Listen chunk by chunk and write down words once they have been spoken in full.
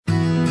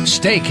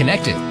Stay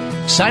connected.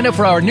 Sign up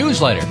for our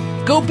newsletter.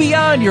 Go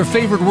beyond your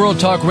favorite World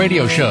Talk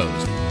radio shows.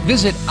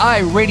 Visit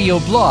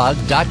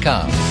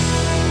iradioblog.com.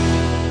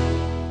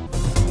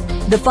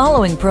 The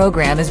following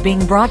program is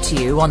being brought to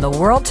you on the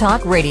World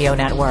Talk Radio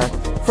Network.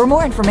 For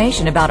more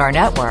information about our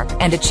network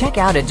and to check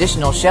out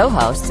additional show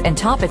hosts and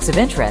topics of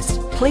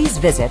interest, please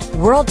visit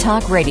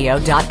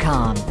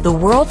worldtalkradio.com. The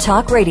World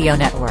Talk Radio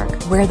Network,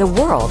 where the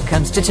world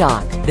comes to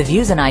talk. The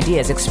views and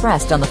ideas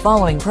expressed on the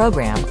following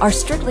program are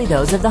strictly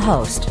those of the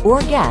host or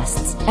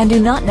guests and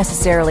do not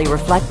necessarily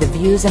reflect the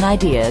views and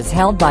ideas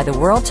held by the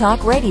World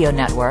Talk Radio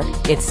Network,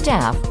 its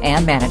staff,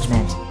 and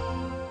management.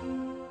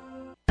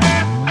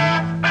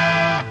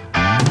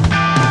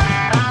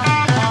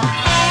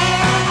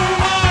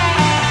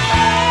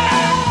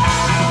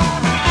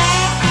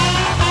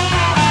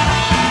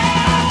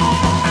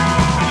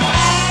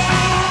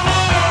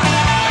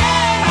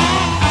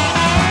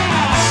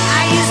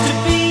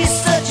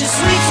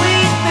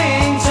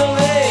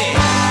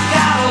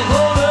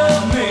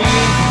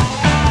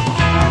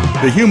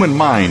 The human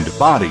mind,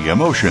 body,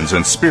 emotions,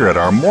 and spirit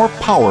are more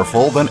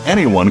powerful than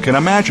anyone can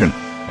imagine,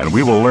 and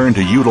we will learn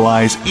to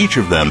utilize each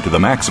of them to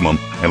the maximum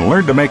and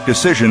learn to make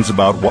decisions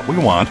about what we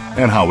want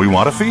and how we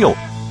want to feel.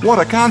 What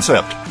a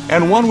concept,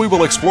 and one we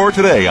will explore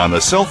today on the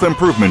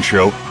Self-Improvement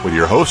Show with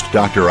your host,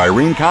 Dr.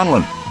 Irene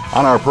Conlon.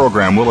 On our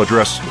program, we'll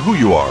address who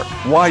you are,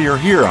 why you're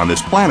here on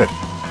this planet,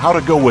 how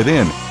to go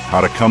within,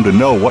 how to come to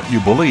know what you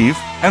believe,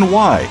 and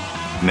why.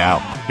 Now,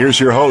 here's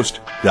your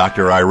host,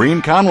 Dr.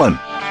 Irene Conlon.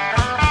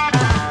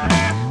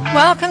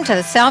 Welcome to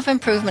the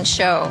Self-Improvement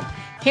Show.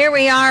 Here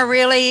we are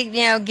really,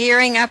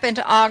 gearing up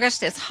into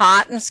August. It's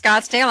hot in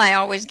Scottsdale. I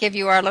always give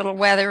you our little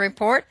weather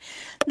report.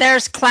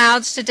 There's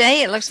clouds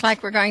today. It looks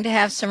like we're going to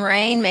have some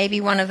rain, maybe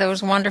one of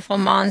those wonderful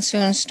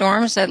monsoon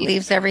storms that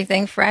leaves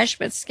everything fresh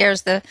but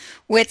scares the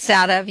wits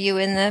out of you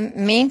in the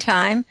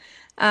meantime.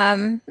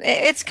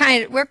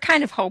 We're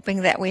kind of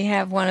hoping that we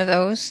have one of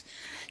those.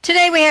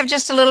 Today we have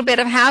just a little bit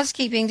of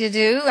housekeeping to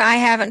do. I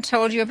haven't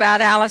told you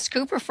about Alice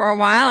Cooper for a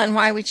while and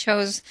why we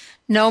chose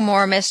No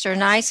More Mr.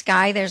 Nice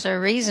Guy. There's a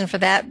reason for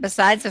that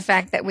besides the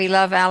fact that we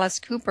love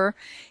Alice Cooper.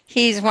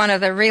 He's one of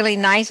the really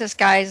nicest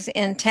guys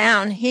in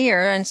town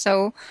here, and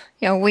so,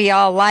 we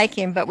all like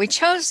him. But we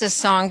chose this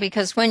song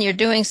because when you're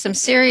doing some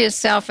serious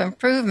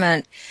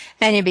self-improvement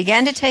and you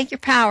begin to take your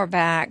power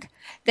back,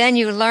 then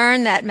you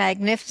learn that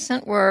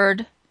magnificent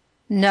word,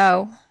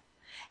 no.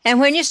 And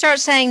when you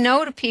start saying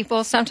no to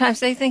people, sometimes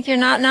they think you're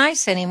not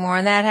nice anymore,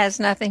 and that has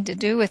nothing to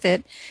do with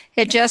it.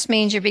 It just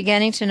means you're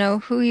beginning to know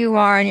who you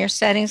are, and you're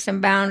setting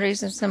some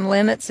boundaries and some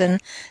limits, and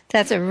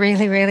that's a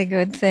really, really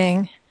good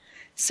thing.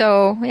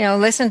 So,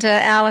 listen to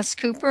Alice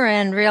Cooper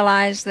and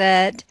realize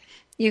that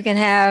you can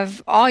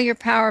have all your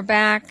power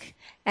back,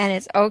 and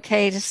it's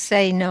okay to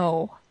say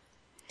no.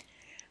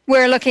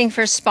 We're looking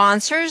for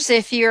sponsors.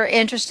 If you're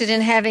interested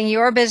in having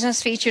your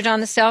business featured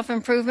on the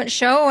Self-Improvement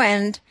Show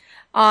and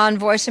on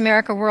Voice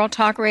America World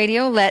Talk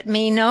Radio, let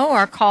me know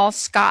or call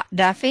Scott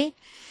Duffy.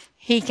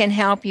 He can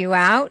help you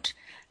out.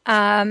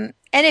 And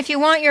if you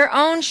want your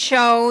own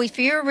show, if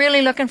you're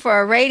really looking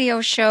for a radio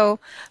show,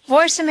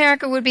 Voice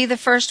America would be the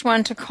first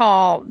one to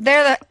call.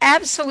 They're the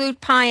absolute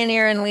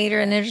pioneer and leader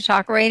in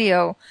Intertalk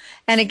Radio.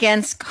 And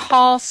again,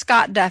 call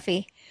Scott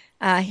Duffy.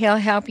 He'll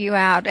help you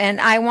out.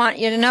 And I want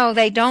you to know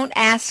they don't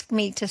ask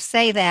me to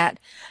say that.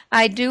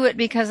 I do it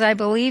because I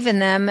believe in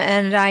them,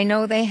 and I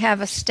know they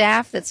have a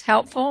staff that's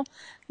helpful,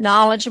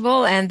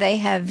 knowledgeable, and they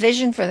have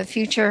vision for the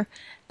future.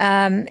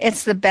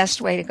 It's the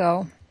best way to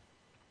go.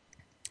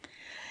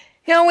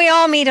 We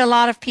all meet a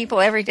lot of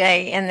people every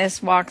day in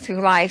this walk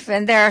through life,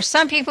 and there are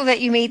some people that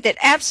you meet that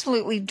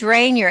absolutely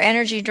drain your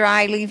energy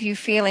dry, leave you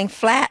feeling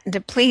flat and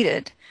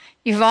depleted.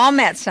 You've all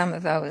met some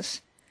of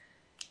those.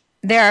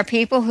 There are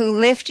people who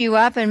lift you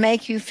up and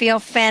make you feel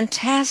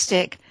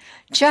fantastic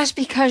just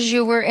because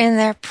you were in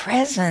their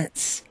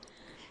presence.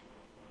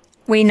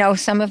 We know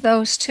some of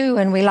those too,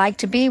 and we like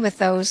to be with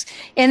those.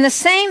 In the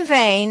same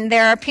vein,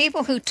 there are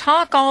people who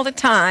talk all the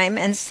time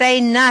and say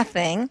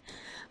nothing,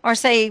 or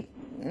say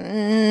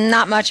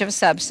not much of a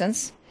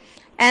substance,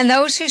 and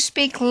those who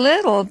speak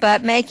little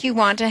but make you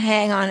want to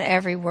hang on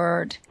every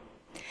word.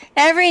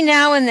 Every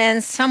now and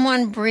then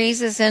someone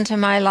breezes into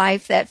my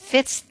life that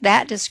fits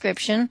that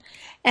description,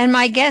 and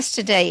my guest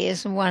today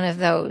is one of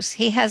those.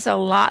 He has a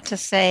lot to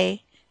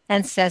say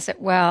and says it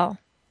well.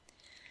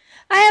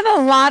 I have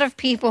a lot of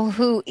people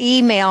who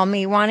email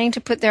me wanting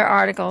to put their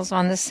articles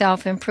on the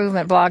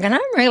Self-Improvement blog, and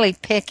I'm really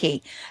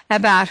picky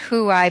about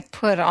who I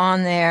put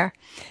on there.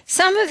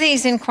 Some of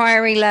these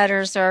inquiry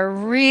letters are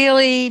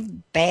really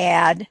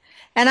bad,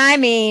 and I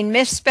mean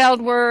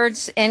misspelled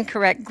words,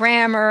 incorrect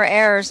grammar,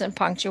 errors in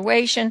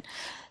punctuation,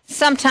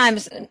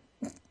 sometimes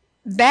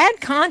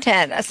bad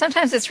content.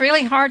 Sometimes it's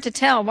really hard to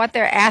tell what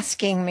they're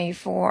asking me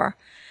for.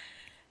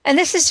 And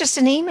this is just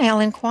an email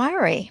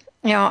inquiry.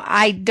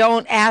 I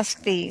don't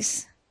ask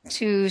these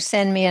to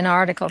send me an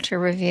article to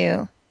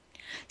review.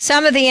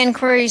 Some of the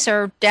inquiries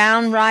are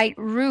downright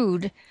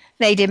rude.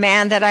 They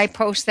demand that I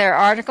post their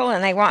article,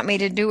 and they want me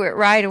to do it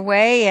right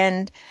away.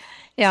 And,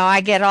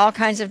 I get all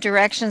kinds of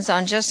directions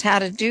on just how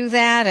to do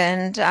that,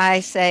 and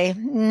I say,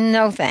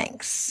 no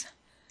thanks.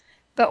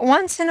 But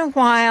once in a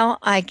while,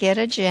 I get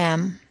a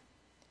gem.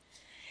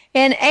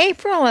 In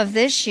April of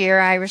this year,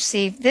 I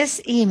received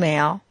this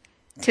email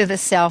to the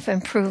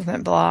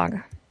Self-Improvement blog.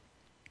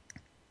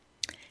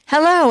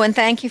 Hello, and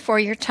thank you for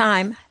your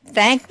time.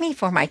 Thank me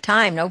for my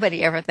time.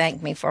 Nobody ever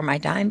thanked me for my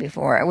time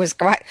before. It was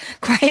quite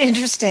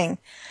interesting.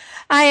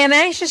 I am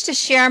anxious to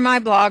share my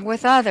blog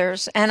with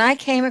others, and I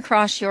came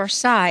across your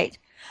site.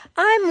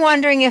 I'm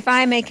wondering if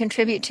I may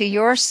contribute to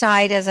your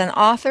site as an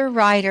author,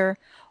 writer,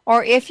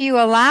 or if you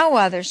allow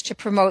others to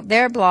promote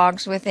their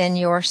blogs within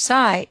your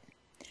site.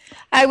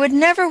 I would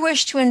never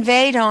wish to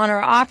invade on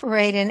or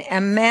operate in a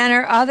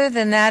manner other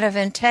than that of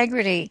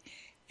integrity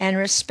and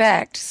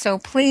respect, so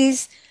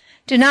please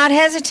do not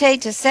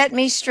hesitate to set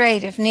me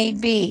straight if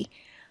need be.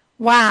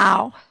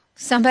 Wow,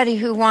 somebody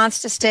who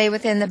wants to stay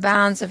within the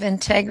bounds of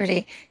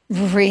integrity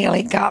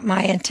really got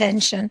my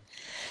attention.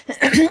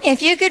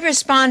 If you could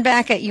respond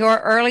back at your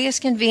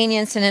earliest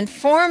convenience and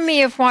inform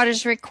me of what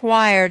is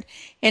required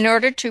in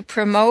order to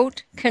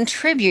promote,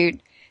 contribute,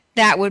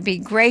 that would be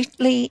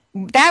greatly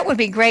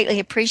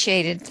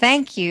appreciated.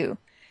 Thank you,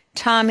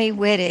 Tommy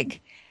Wittig.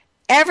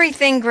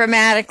 Everything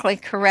grammatically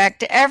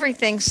correct,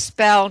 everything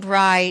spelled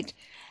right,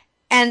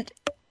 and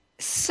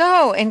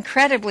so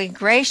incredibly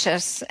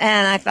gracious.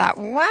 And I thought,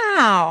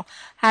 wow,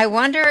 I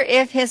wonder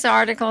if his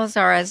articles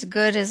are as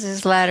good as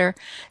his letter.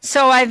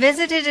 So I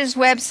visited his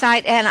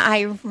website and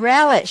I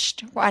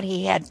relished what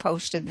he had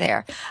posted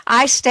there.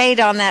 I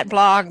stayed on that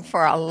blog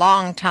for a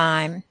long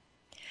time.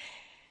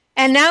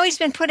 And now he's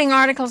been putting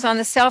articles on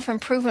the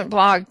self-improvement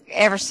blog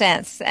ever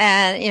since.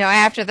 And,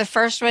 after the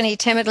first one, he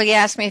timidly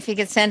asked me if he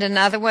could send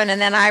another one.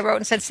 And then I wrote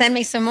and said, send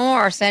me some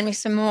more, send me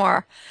some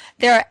more.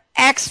 They're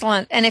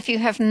excellent. And if you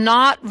have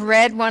not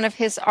read one of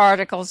his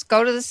articles,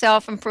 go to the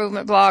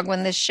self-improvement blog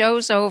when this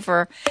show's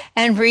over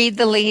and read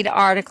the lead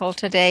article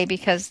today,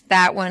 because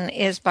that one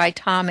is by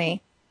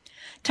Tommy.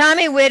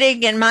 Tommy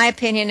Wittig, in my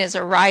opinion, is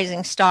a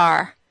rising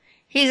star.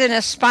 He's an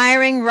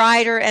aspiring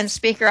writer and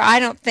speaker. I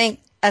don't think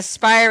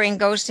aspiring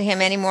goes to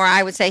him anymore.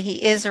 I would say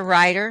he is a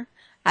writer.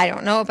 I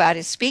don't know about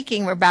his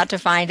speaking. We're about to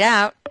find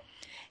out.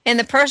 In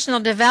the personal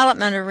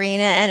development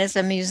arena, and is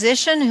a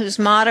musician whose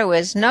motto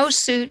is no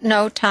suit,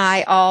 no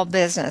tie, all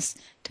business.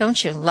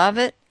 Don't you love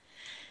it?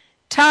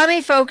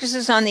 Tommy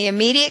focuses on the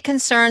immediate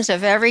concerns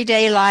of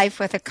everyday life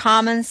with a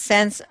common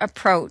sense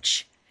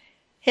approach.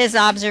 His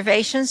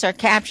observations are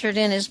captured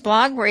in his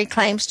blog, where he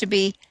claims to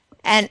be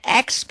an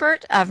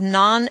expert of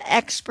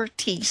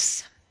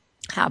non-expertise.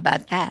 How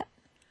about that?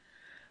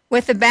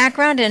 With a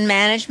background in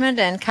management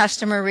and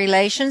customer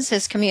relations,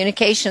 his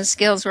communication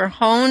skills were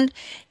honed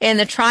in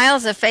the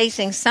trials of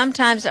facing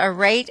sometimes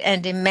irate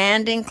and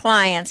demanding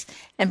clients.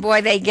 And boy,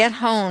 they get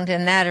honed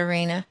in that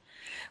arena.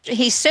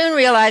 He soon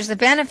realized the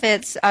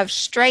benefits of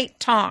straight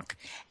talk,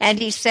 and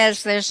he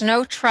says there's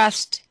no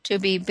trust to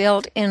be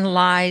built in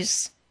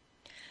lies.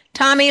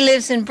 Tommy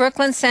lives in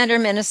Brooklyn Center,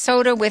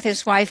 Minnesota, with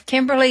his wife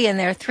Kimberly and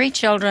their 3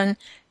 children,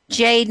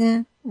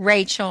 Jaden,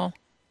 Rachel,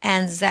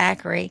 and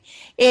Zachary.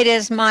 It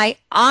is my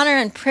honor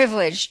and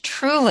privilege,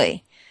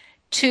 truly,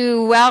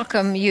 to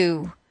welcome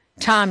you,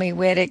 Tommy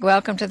Wittig.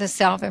 Welcome to the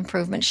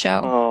Self-Improvement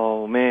Show.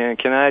 Oh, man,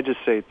 can I just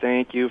say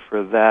thank you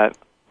for that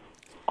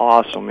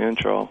awesome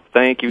intro.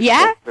 Thank you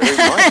so very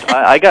much.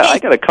 I got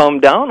to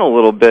calm down a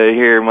little bit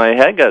here. My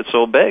head got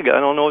so big, I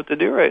don't know what to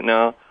do right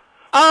now.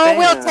 Oh, man.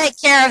 We'll take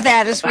care of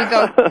that as we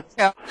go through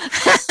the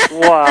show.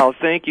 Wow,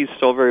 thank you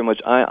so very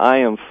much. I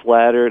am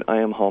flattered. I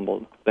am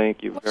humbled.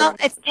 Thank you very much. Well,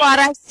 it's what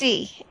I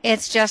see.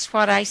 It's just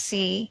what I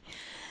see.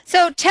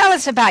 So tell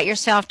us about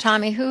yourself,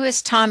 Tommy. Who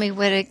is Tommy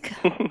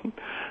Wittig?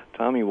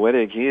 Tommy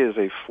Wittig, he is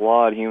a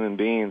flawed human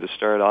being to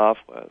start off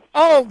with.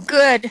 Oh,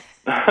 good.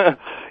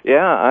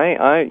 Yeah,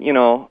 I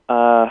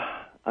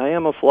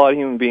am a flawed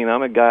human being.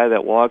 I'm a guy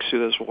that walks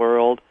through this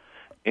world,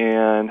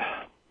 and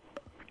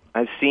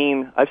I've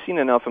seen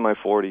enough in my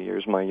 40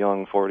 years, my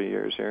young 40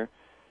 years here,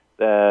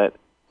 that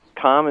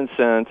common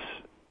sense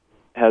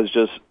has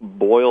just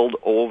boiled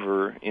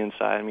over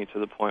inside me to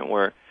the point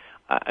where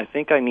I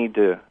think I need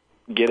to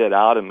get it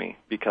out of me,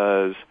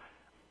 because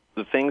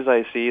the things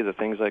I see, the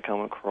things I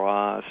come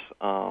across,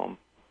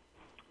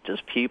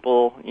 just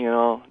people,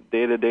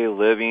 day-to-day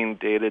living,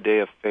 day-to-day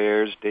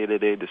affairs,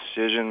 day-to-day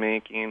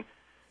decision-making,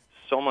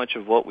 so much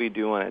of what we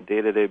do on a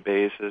day-to-day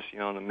basis,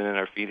 the minute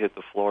our feet hit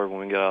the floor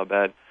when we get out of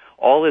bed,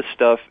 all this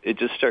stuff, it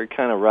just started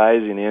kind of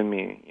rising in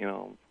me,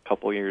 a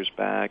couple years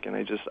back, and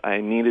I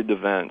needed to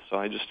vent, so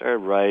I just started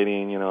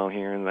writing,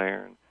 here and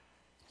there.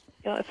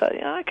 And, I thought,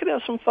 I could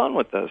have some fun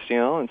with this,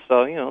 and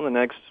so, the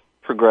next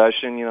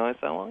progression, I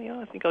thought,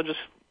 I think I'll just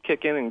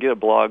kick in and get a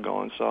blog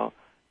going. So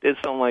did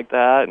something like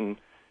that, and,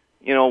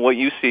 what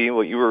you see,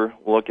 what you were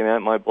looking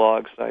at, my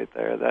blog site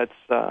there,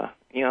 that's,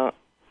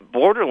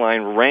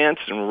 borderline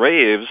rants and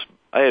raves,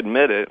 I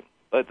admit it,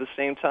 but at the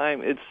same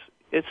time, it's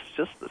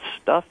just the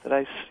stuff that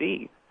I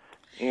see.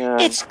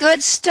 And it's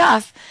good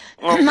stuff.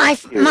 well, My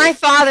thank you. my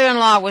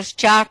father-in-law was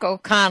Jocko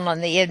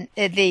Conlon,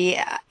 the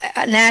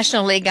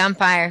National League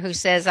umpire, who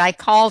says, "I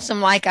calls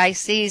them like I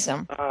sees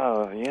them."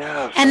 Oh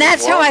yes, And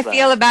that's how I love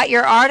feel that. about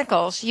your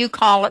articles. You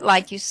call it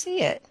like you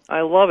see it.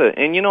 I love it.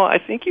 And, I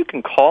think you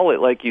can call it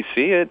like you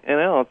see it, and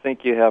I don't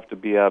think you have to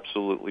be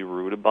absolutely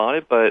rude about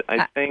it, but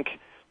I think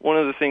one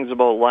of the things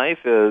about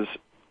life is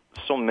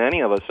so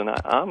many of us, and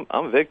I'm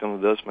a victim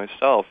of this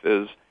myself,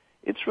 is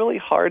it's really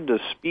hard to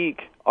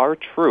speak our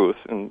truth,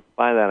 and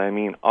by that I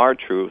mean our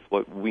truth,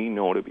 what we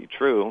know to be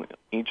true,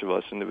 each of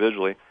us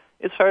individually.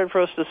 It's hard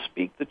for us to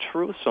speak the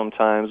truth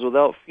sometimes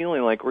without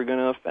feeling like we're going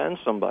to offend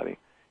somebody.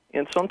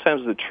 And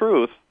sometimes the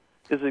truth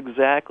is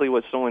exactly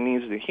what someone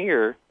needs to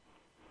hear.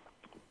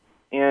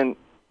 And,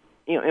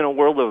 in a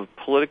world of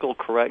political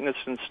correctness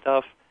and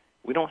stuff,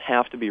 we don't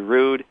have to be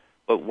rude,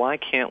 but why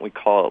can't we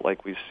call it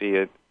like we see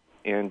it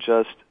and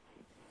just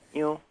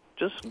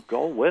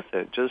go with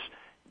it? Just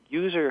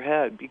use your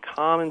head. Be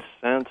calm and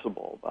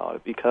sensible about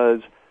it,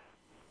 because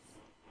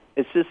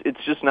it's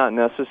just not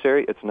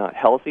necessary. It's not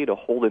healthy to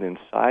hold it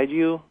inside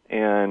you,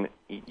 and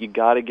you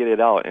got to get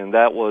it out. And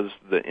that was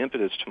the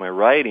impetus to my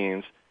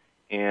writings,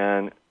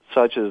 and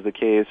such is the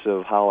case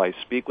of how I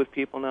speak with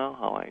people now,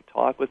 how I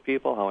talk with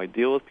people, how I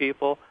deal with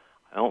people.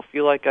 I don't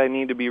feel like I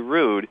need to be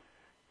rude,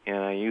 and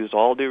I use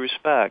all due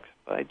respect,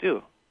 but I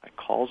do. I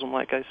calls them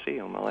like I see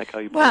them. I like how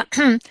you put it.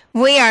 Well,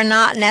 we are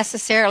not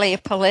necessarily a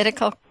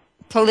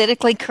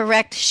politically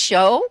correct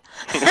show.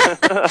 In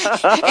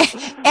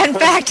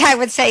fact, I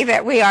would say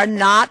that we are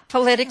not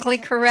politically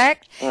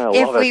correct.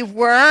 If we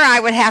were, I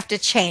would have to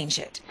change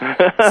it.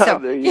 So.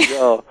 There you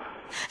go.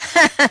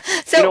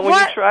 So when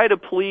you try to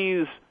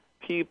please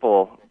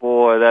people,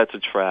 boy, that's a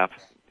trap.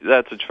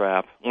 That's a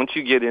trap. Once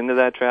you get into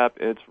that trap,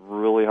 it's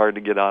really hard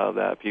to get out of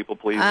that. People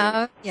pleasing.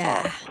 Oh,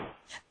 yeah.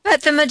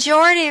 But the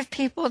majority of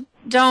people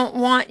don't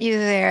want you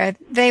there.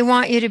 They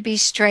want you to be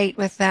straight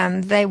with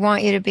them. They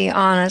want you to be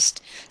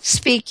honest.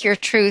 Speak your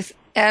truth.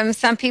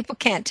 Some people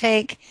can't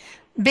take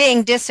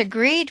being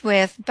disagreed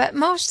with, but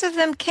most of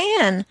them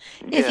can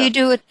if you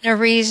do it in a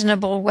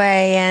reasonable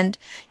way. And,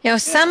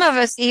 some of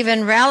us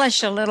even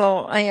relish a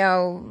little,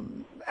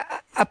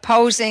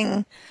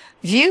 opposing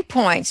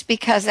viewpoints,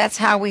 because that's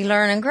how we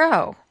learn and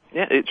grow.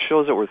 Yeah, it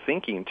shows that we're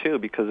thinking, too,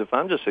 because if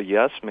I'm just a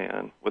yes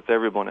man with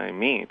everyone I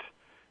meet,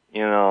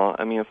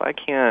 if I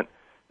can't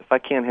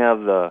have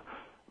the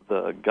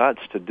guts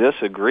to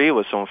disagree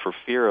with someone for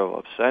fear of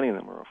upsetting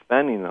them or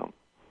offending them,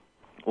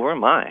 where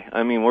am I?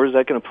 Where's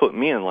that going to put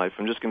me in life?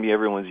 I'm just going to be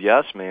everyone's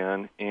yes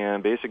man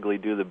and basically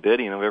do the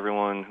bidding of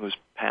everyone whose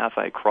path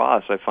I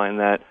cross. I find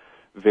that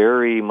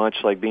very much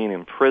like being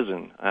in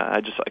prison.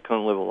 I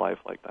couldn't live a life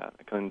like that.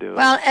 I couldn't do it.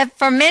 Well,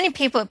 for many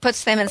people, it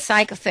puts them in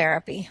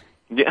psychotherapy.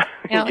 Yeah,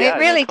 it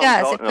really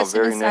does. It puts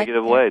them in a very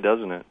negative way,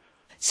 doesn't it?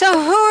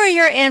 So, who are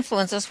your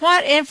influences?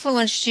 What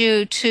influenced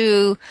you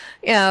to,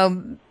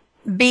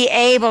 be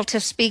able to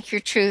speak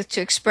your truth,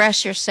 to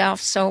express yourself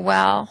so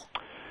well?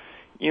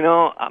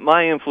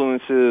 My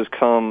influences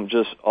come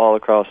just all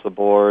across the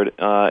board.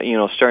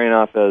 Starting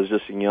off as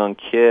just a young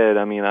kid,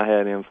 I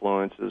had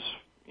influences.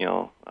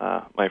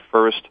 My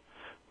first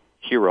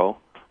hero,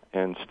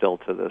 and still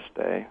to this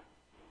day,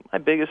 my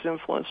biggest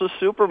influence was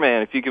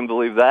Superman, if you can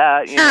believe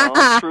that.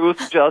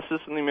 Truth,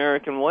 justice, and the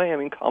American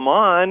way. Come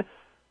on.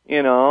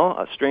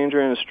 A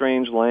stranger in a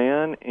strange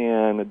land,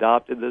 and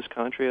adopted this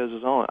country as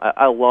his own.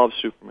 I love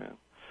Superman.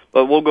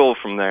 But we'll go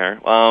from there.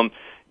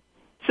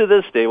 To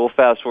this day, we'll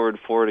fast forward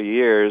 40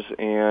 years,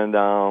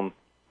 and,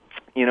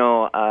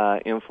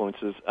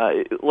 influences.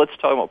 Let's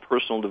talk about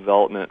personal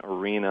development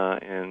arena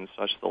and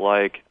such the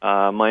like.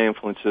 My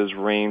influences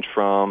range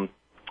from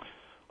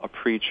a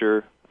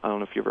preacher. I don't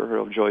know if you've ever heard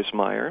of Joyce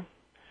Meyer.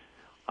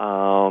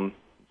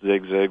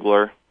 Zig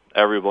Ziglar.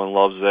 Everyone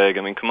loves Zig.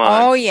 Come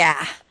on. Oh,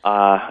 yeah.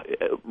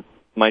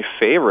 My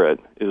favorite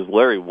is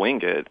Larry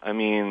Winget. I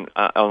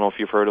don't know if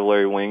you've heard of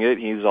Larry Winget.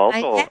 He's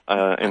also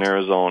an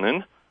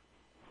Arizonan.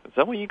 Is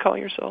that what you call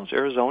yourselves,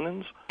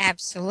 Arizonans?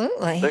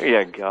 Absolutely.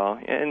 There you go.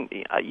 And,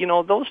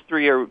 those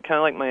three are kind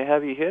of like my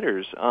heavy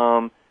hitters.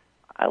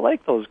 I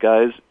like those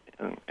guys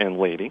and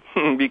lady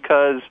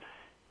because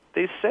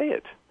they say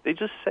it. They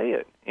just say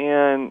it.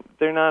 And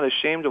they're not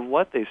ashamed of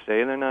what they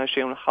say, and they're not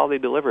ashamed of how they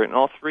deliver it. And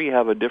all three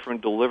have a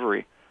different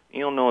delivery.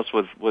 You'll notice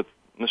with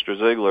Mr.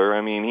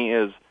 Ziegler, he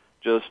is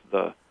just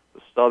the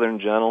Southern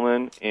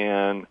gentleman,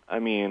 and,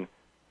 man,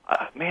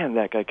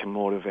 that guy can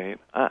motivate.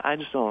 I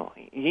just don't.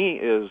 He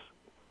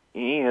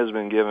has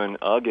been given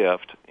a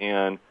gift,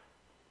 and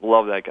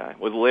love that guy.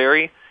 With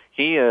Larry,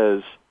 he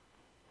is,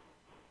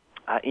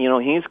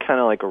 he's kind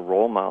of like a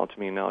role model to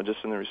me now,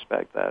 just in the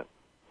respect that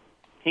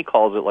he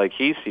calls it like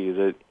he sees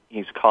it.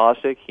 He's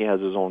caustic. He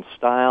has his own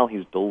style.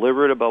 He's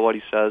deliberate about what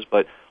he says,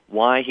 but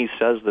why he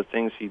says the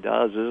things he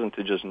does isn't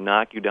to just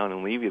knock you down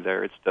and leave you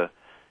there. It's to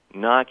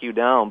knock you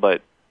down,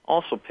 but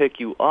also pick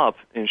you up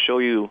and show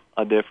you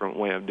a different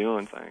way of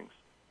doing things.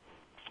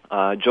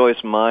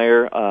 Joyce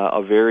Meyer,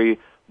 a very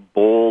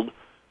bold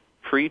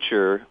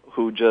preacher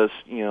who just,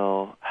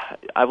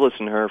 I've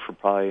listened to her for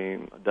probably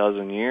a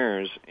dozen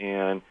years,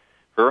 and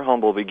her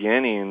humble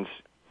beginnings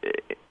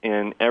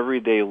in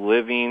everyday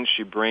living.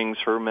 She brings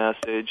her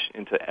message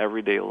into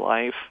everyday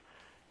life,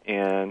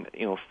 and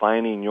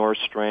finding your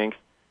strength,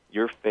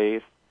 your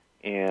faith,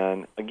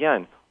 and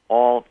again,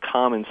 all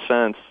common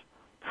sense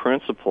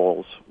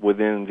principles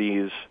within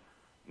these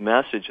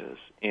messages.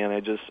 And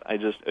I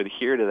just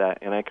adhere to that,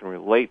 and I can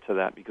relate to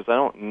that, because I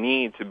don't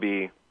need to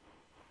be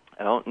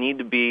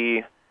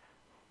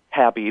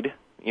happied.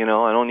 I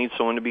don't need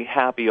someone to be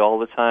happy all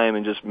the time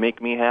and just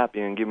make me happy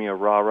and give me a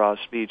rah-rah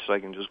speech so I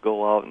can just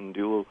go out and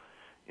do,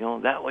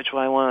 that which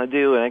I want to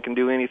do, and I can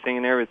do anything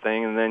and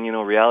everything. And then,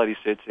 reality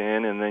sits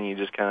in, and then you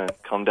just kind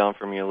of come down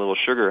from your little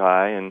sugar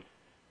high, and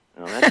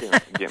that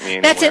didn't get me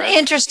anywhere. That's an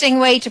interesting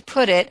way to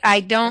put it. I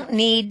don't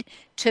need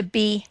to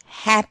be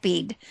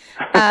happied.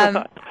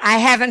 I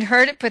haven't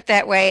heard it put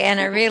that way, and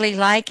I really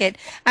like it.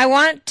 I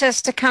want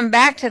us to come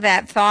back to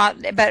that thought,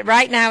 but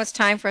right now it's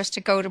time for us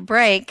to go to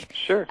break.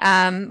 Sure.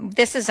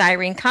 This is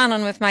Irene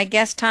Conlon with my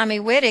guest Tommy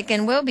Wittig,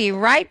 and we'll be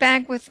right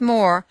back with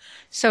more,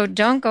 so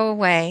don't go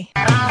away.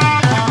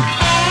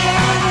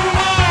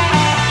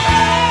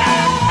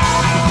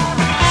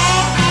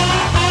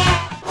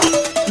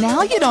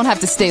 Now you don't have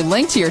to stay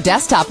linked to your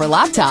desktop or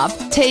laptop.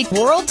 Take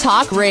World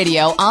Talk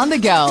Radio on the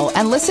go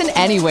and listen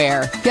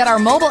anywhere. Get our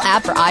mobile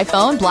app for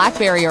iPhone,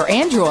 BlackBerry, or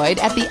Android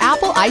at the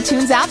Apple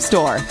iTunes App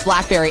Store,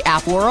 BlackBerry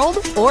App World,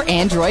 or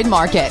Android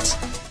Market.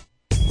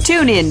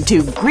 Tune in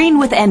to Green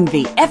with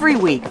Envy every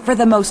week for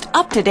the most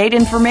up-to-date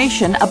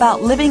information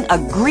about living a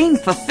green,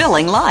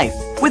 fulfilling life.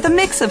 With a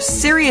mix of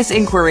serious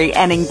inquiry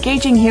and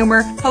engaging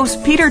humor,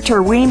 host Peter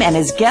Terween and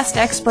his guest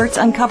experts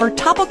uncover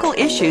topical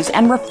issues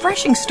and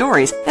refreshing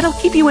stories that'll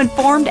keep you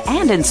informed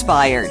and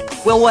inspired.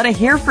 We'll want to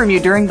hear from you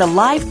during the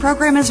live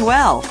program as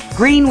well.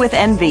 Green with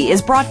Envy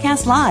is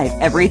broadcast live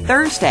every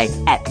Thursday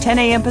at 10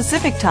 a.m.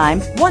 Pacific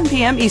Time, 1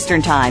 p.m.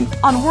 Eastern Time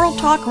on World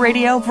Talk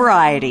Radio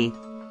Variety.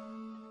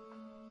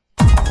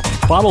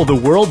 Follow the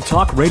World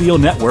Talk Radio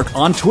Network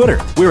on Twitter.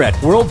 We're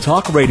at World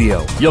Talk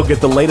Radio. You'll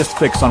get the latest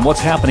fix on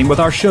what's happening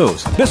with our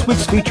shows, this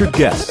week's featured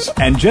guests,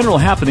 and general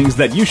happenings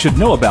that you should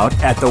know about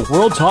at the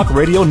World Talk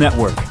Radio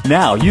Network.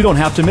 Now you don't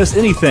have to miss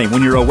anything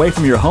when you're away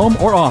from your home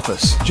or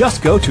office.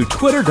 Just go to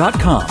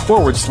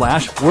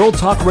twitter.com/World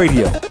Talk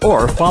Radio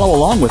or follow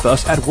along with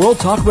us at World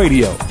Talk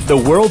Radio, the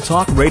World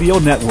Talk Radio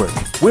Network.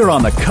 We're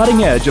on the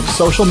cutting edge of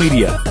social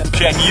media.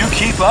 Can you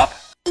keep up?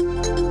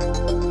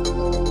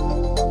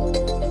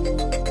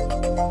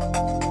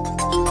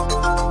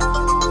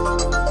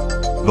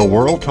 The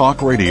World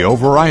Talk Radio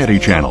Variety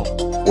Channel,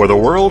 where the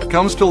world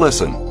comes to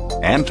listen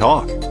and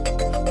talk.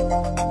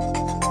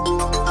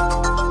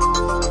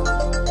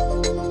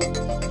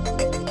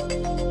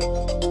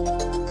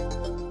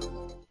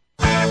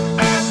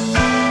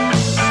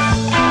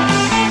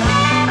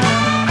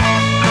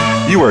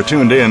 You are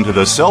tuned in to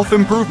the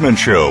Self-Improvement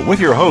Show with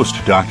your host,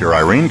 Dr.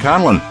 Irene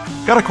Conlon.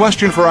 Got a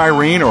question for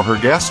Irene or her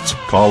guests?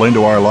 Call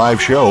into our live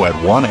show at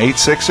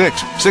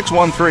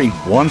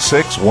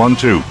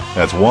 1-866-613-1612.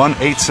 That's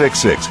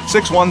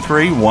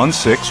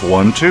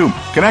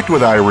 1-866-613-1612. Connect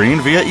with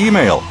Irene via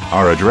email.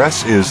 Our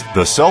address is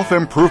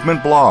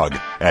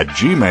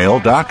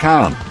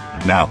theselfimprovement@gmail.com.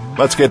 Now,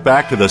 let's get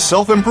back to the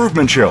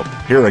Self-Improvement Show.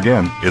 Here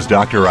again is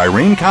Dr.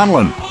 Irene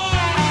Conlon.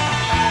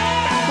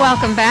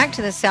 Welcome back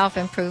to the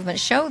Self-Improvement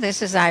Show.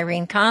 This is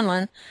Irene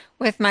Conlon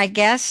with my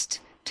guest,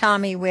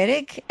 Tommy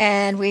Wittig,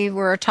 and we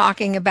were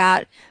talking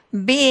about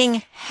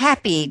being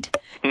happied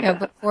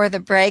before the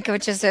break,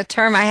 which is a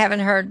term I haven't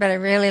heard, but I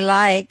really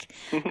like.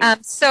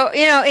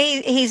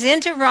 He's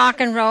into rock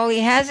and roll.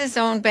 He has his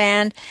own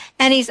band,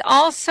 and he's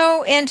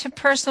also into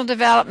personal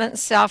development and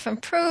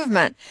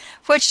self-improvement,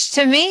 which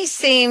to me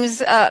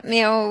seems, a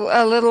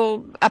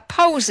little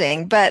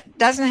opposing, but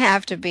doesn't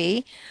have to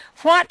be.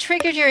 What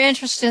triggered your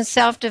interest in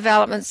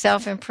self-development,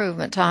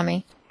 self-improvement,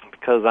 Tommy?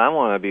 Because I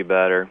want to be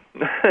better.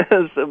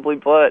 Simply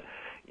put,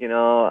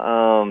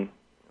 I'm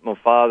a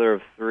father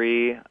of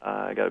 3.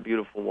 I got a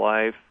beautiful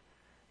wife,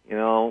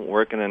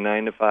 working a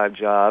 9-to-5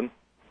 job,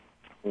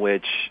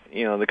 which,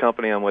 the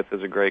company I'm with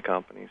is a great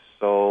company.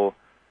 So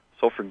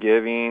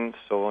forgiving,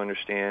 so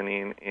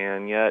understanding,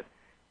 and yet...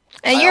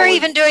 And you're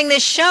even doing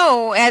this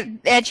show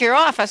at your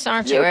office,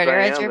 aren't you? Yes, or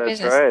I at am. your That's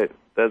business. right.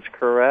 That's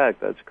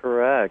correct.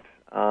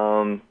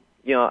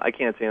 I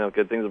can't say enough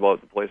good things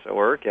about the place I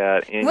work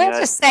at. And we'll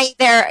just say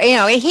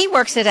he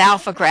works at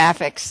Alpha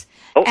Graphics,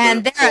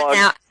 and they're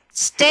an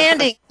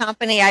outstanding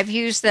company. I've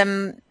used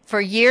them for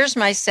years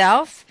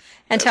myself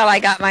until I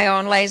got my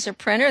own laser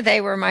printer.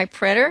 They were my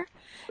printer,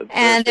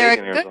 and they're a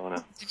good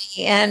company.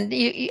 And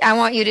I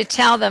want you to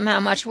tell them how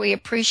much we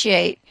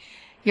appreciate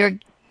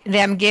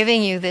them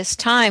giving you this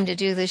time to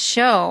do this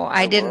show.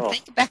 I didn't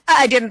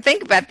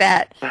think about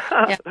that.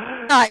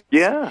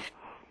 Yeah.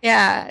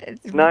 Yeah,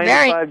 it's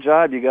 9-to-5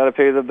 job, you got to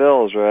pay the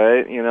bills,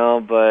 right?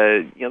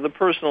 But the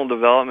personal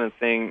development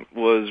thing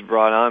was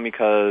brought on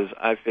because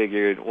I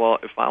figured, well,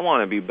 if I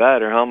want to be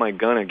better, how am I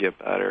going to get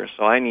better?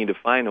 So I need to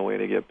find a way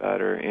to get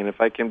better. And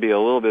if I can be a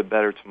little bit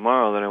better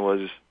tomorrow than I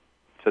was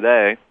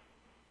today,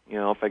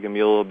 if I can be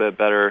a little bit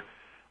better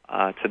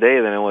today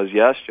than I was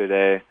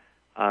yesterday,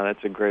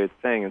 that's a great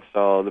thing. And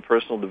so the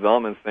personal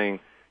development thing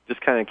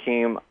just kind of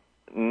came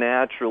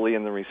naturally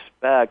in the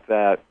respect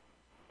that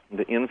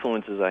the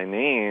influences I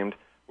named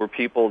were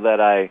people that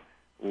I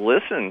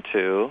listened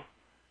to,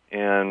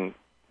 and,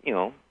 you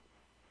know,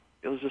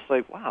 it was just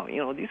like, wow, you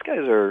know, these guys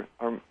are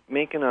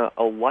making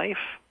a life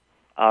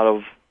out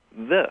of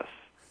this.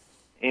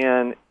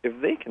 And if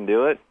they can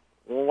do it,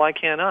 well, why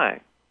can't I?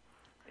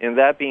 And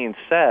that being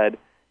said,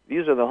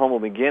 these are the humble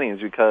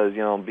beginnings because, you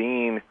know,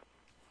 being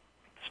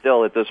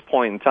still at this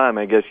point in time,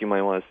 I guess you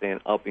might want to say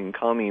an up and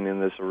coming in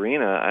this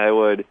arena, I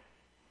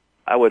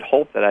would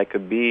hope that I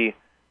could be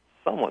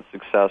somewhat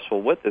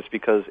successful with this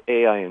because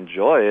A, I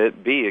enjoy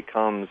it, B, it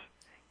comes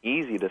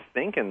easy to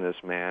think in this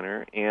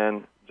manner,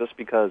 and just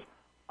because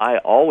I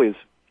always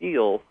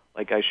feel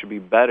like I should be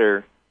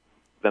better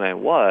than I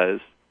was,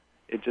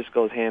 it just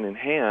goes hand in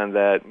hand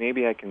that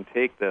maybe I can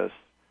take this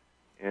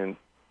and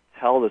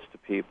tell this to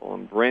people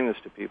and bring this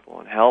to people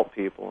and help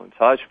people and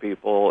touch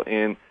people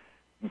and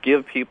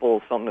give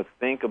people something to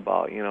think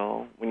about. You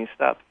know, when you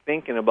stop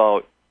thinking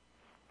about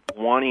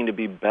wanting to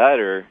be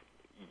better,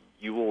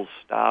 you will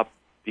stop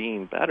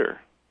being better.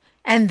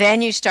 And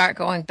then you start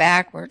going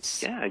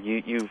backwards. Yeah,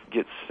 you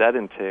get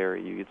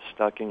sedentary, you get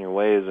stuck in your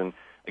ways. And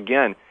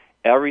again,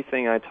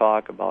 everything I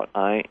talk about,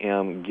 I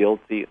am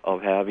guilty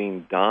of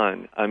having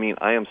done. I mean,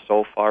 I am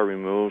so far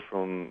removed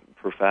from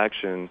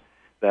perfection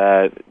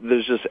that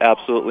there's just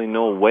absolutely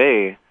no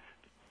way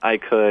I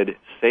could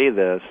say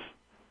this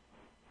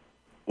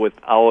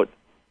without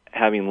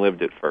having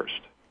lived it first.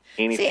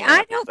 See,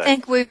 I don't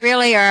think we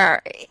really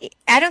are.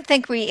 I don't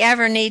think we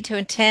ever need to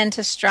intend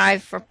to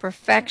strive for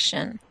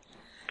perfection.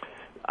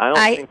 I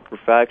don't think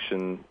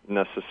perfection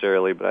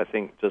necessarily, but I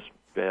think just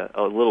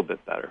a little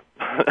bit better,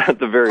 at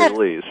the very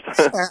least.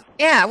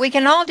 Yeah, we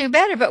can all do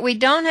better, but we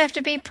don't have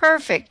to be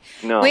perfect.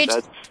 No, we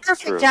that's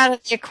perfect true. out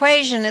of the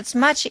equation. It's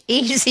much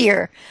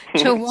easier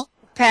to walk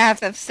the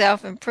path of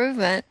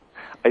self-improvement.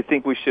 I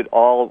think we should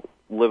all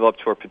live up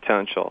to our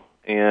potential.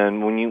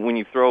 And when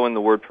you throw in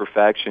the word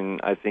perfection,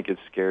 I think it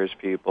scares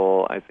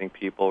people. I think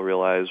people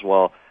realize,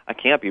 well, I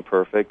can't be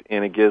perfect,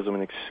 and it gives them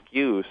an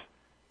excuse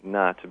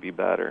not to be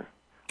better.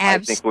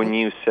 Absolutely. I think when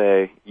you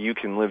say you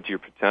can live to your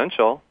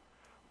potential,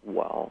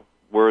 well,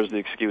 where's the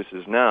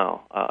excuses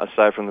now?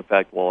 Aside from the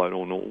fact, well, I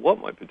don't know what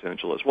my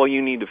potential is. Well,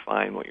 you need to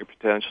find what your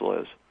potential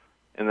is,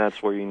 and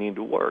that's where you need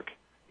to work.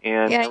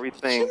 And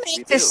everything you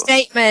make the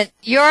statement,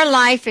 your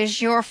life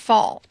is your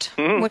fault,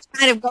 which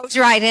kind of goes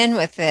right in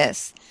with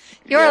this.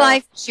 Your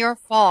life is your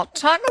fault.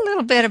 Talk a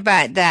little bit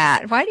about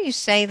that. Why do you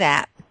say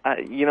that?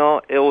 You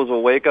know, it was a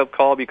wake-up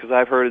call because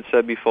I've heard it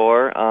said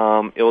before.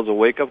 It was a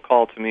wake-up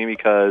call to me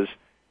because,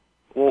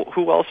 well,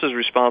 who else is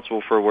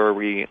responsible for where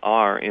we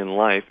are in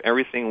life?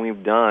 Everything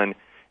we've done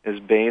is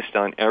based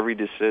on every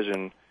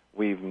decision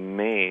we've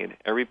made.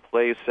 Every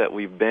place that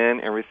we've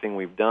been, everything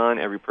we've done,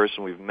 every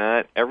person we've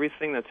met,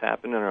 everything that's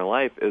happened in our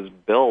life is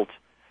built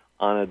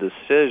on a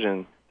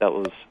decision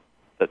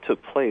that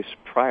took place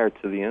prior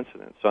to the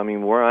incident. So, I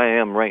mean, where I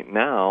am right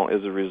now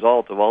is a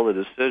result of all the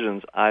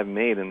decisions I've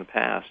made in the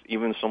past,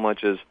 even so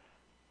much as,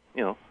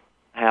 you know,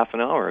 half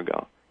an hour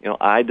ago. You know,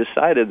 I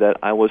decided that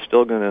I was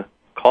still going to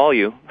call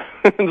you,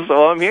 and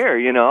so I'm here,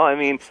 you know. I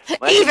mean,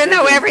 even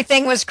though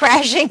everything was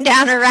crashing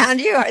down around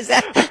you, is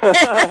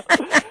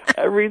that?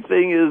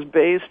 Everything is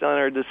based on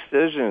our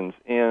decisions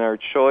and our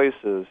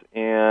choices,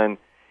 and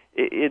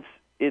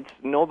it's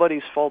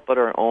nobody's fault but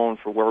our own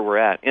for where we're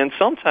at. And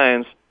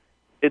sometimes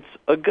it's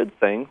a good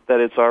thing that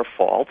it's our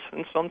fault,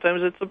 and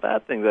sometimes it's a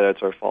bad thing that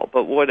it's our fault.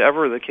 But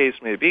whatever the case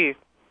may be,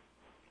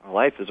 our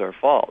life is our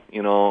fault.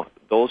 You know,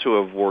 those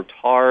who have worked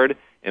hard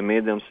and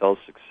made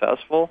themselves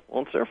successful,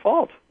 well, it's their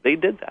fault. They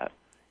did that.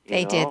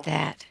 They did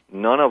that.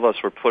 None of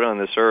us were put on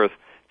this earth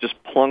just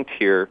plunked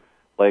here,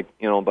 like,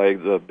 you know, by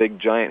the big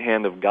giant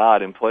hand of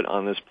God and put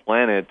on this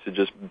planet to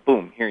just,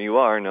 boom, here you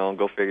are, now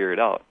go figure it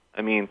out.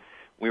 I mean,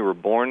 we were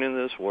born in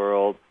this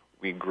world,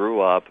 we grew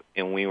up,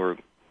 and we were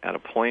at a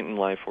point in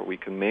life where we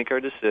could make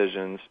our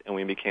decisions, and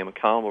we became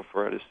accountable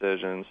for our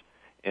decisions,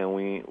 and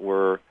we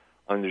were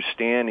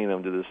understanding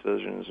of the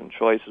decisions and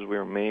choices we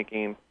were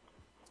making.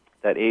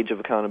 That age of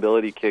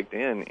accountability kicked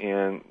in,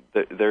 and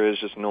there is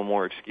just no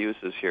more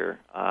excuses here.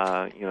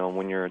 You know,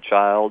 when you're a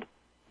child,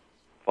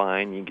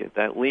 fine, you get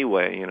that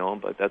leeway, you know,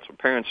 but that's what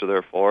parents are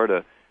there for,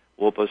 to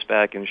whoop us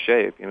back in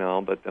shape, you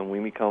know. But then we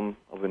become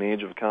of an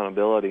age of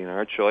accountability, and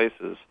our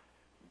choices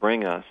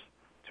bring us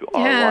to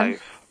our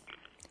life.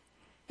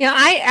 You know,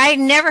 I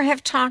never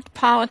have talked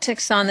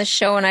politics on the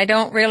show, and I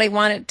don't really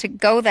want it to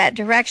go that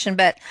direction,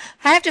 but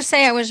I have to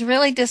say I was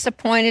really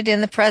disappointed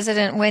in the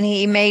president when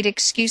he made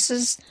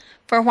excuses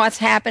for what's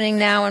happening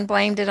now and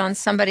blamed it on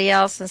somebody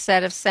else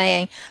instead of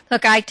saying,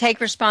 look, I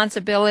take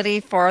responsibility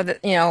for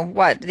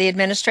what the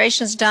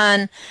administration's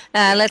done.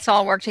 Let's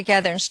all work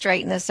together and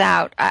straighten this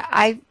out.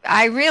 I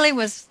really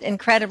was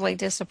incredibly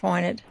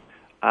disappointed.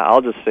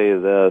 I'll just say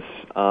this.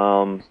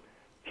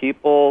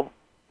 People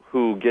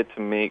who get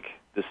to make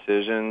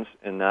decisions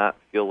and not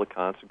feel the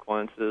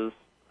consequences,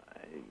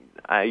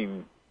 I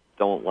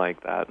don't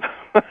like that.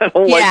 I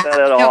don't like that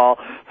at all.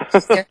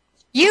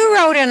 You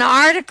wrote an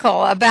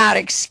article about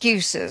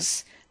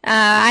excuses.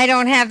 I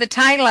don't have the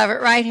title of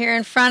it right here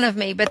in front of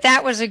me, but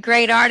that was a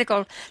great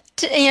article.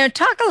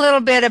 Talk a little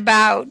bit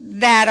about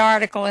that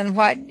article and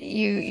what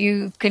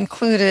you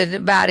concluded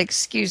about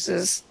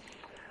excuses.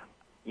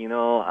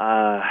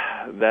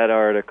 That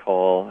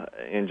article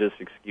and just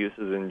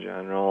excuses in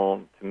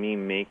general, to me,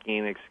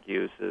 making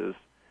excuses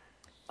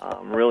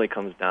really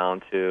comes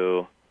down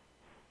to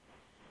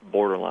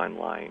borderline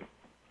lying.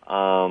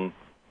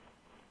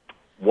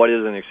 What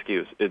is an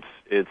excuse?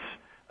 It's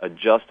a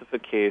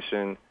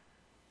justification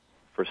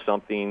for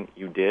something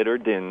you did or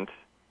didn't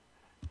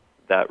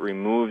that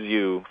removes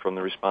you from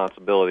the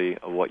responsibility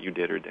of what you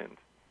did or didn't.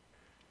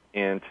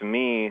 And to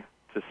me,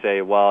 to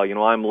say, well,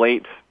 I'm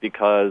late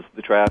because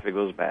the traffic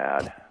was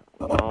bad.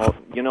 Well,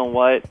 you know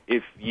what?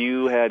 If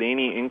you had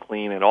any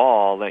inkling at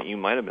all that you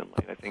might have been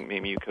late, I think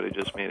maybe you could have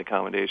just made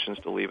accommodations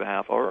to leave a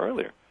half hour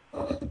earlier.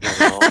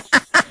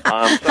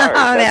 I'm sorry,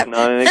 that's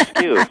not an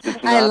excuse.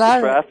 It's not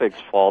the traffic's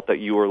fault that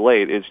you were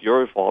late. It's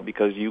your fault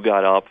because you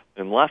got up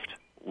and left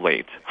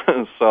late.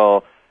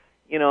 So,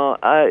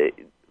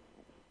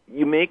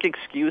 you make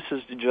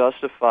excuses to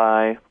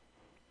justify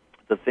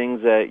the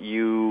things that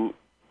you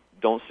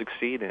don't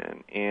succeed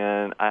in,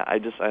 and I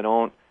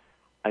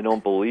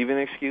don't believe in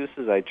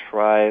excuses. I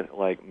try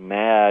like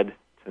mad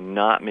to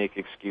not make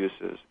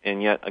excuses,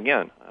 and yet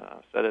again,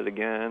 I've said it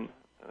again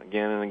and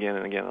again and again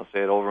and again. I'll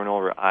say it over and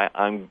over.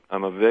 I'm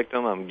a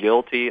victim. I'm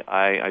guilty.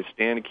 I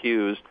stand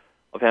accused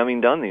of having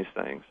done these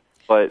things.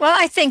 But well,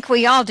 I think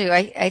we all do.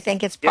 I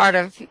think it's part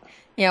of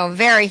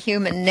very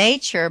human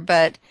nature.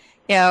 But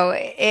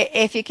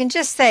if you can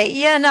just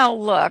say,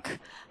 look,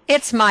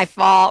 it's my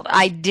fault.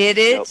 I did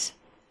it. Yep.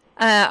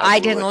 I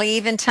didn't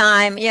leave in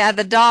time. Yeah,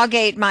 the dog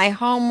ate my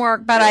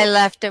homework, but I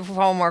left the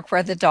homework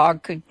where the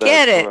dog could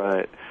get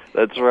it.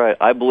 That's right.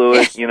 I blew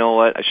it. You know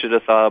what? I should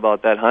have thought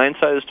about that.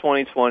 Hindsight is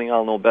 20/20.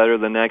 I'll know better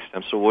the next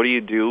time. So what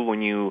do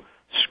when you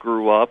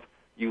screw up?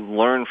 You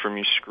learn from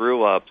your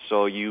screw up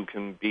so you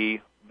can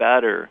be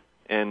better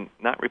and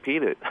not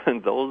repeat it.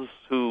 And those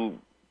who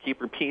keep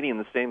repeating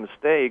the same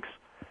mistakes,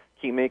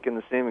 keep making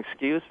the same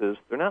excuses,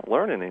 they're not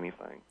learning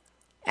anything.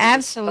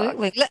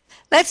 Absolutely.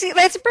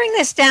 Let's bring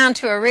this down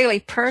to a really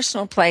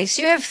personal place.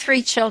 You have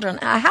 3 children.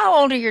 How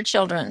old are your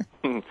children?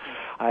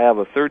 I have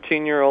a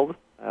 13-year-old,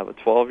 I have a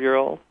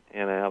 12-year-old,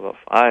 and I have a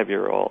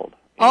 5-year-old.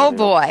 Oh,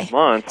 boy. In a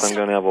month, I'm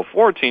going to have a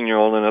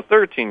 14-year-old and a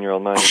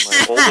 13-yerold. My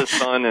oldest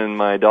son and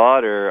my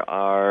daughter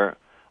are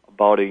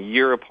about a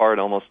year apart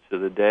almost to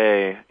the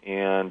day.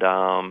 And,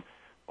 I'm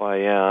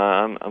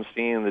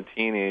seeing the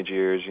teenage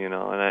years, and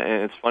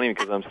it's funny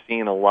because I'm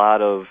seeing a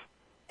lot of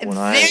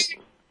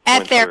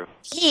at their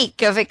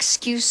peak of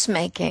excuse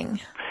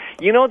making.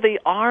 They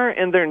are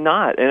and they're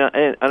not.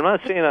 And I'm not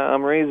saying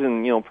I'm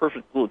raising,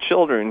 perfect little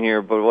children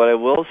here, but what I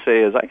will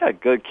say is I got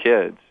good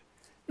kids.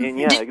 And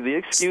the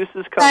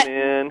excuses come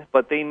in,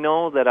 but they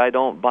know that I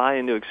don't buy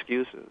into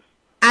excuses.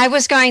 I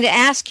was going to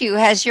ask you,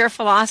 has your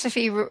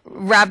philosophy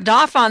rubbed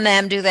off on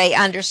them? Do they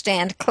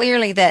understand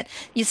clearly that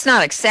it's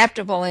not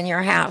acceptable in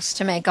your house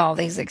to make all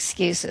these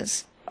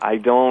excuses? I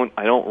don't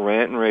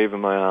rant and rave in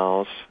my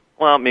house.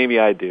 Well, maybe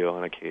I do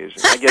on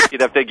occasion. I guess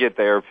you'd have to get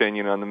their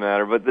opinion on the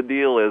matter. But the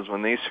deal is,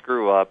 when they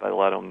screw up, I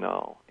let them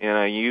know. And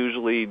I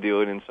usually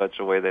do it in such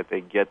a way that they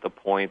get the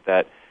point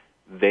that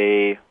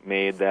they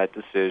made that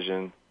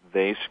decision,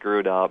 they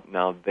screwed up,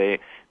 now they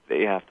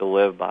have to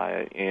live by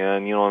it.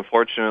 And,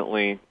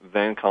 unfortunately,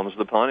 then comes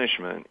the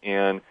punishment.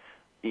 And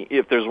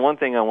if there's one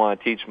thing I want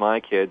to teach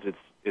my kids,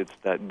 it's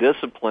that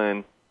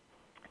discipline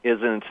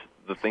isn't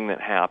the thing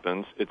that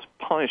happens. It's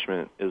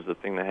punishment is the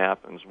thing that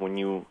happens when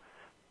you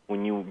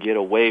get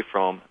away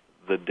from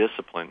the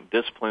discipline.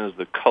 Discipline is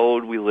the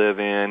code we live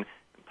in.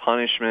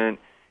 Punishment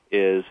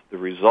is the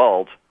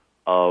result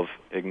of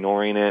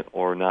ignoring it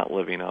or not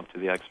living up to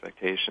the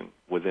expectation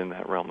within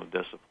that realm of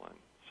discipline.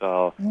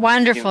 So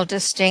wonderful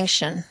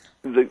distinction.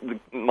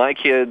 My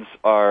kids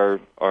are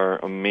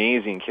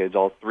amazing kids.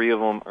 All 3 of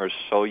them are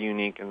so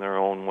unique in their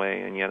own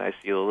way, and yet I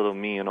see a little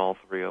me in all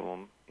 3 of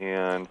them.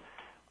 And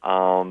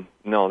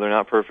no, they're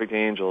not perfect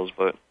angels,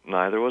 but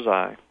neither was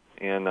I.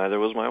 And neither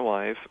was my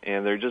wife,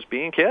 and they're just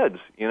being kids,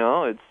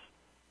 they're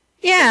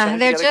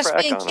just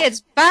being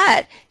kids.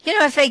 But,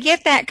 if they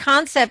get that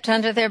concept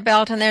under their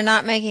belt and they're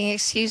not making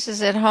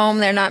excuses at home,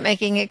 they're not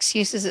making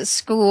excuses at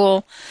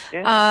school,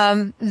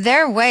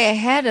 they're way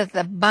ahead of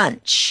the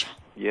bunch.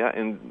 Yeah,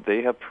 and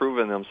they have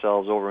proven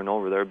themselves over and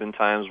over. There have been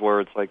times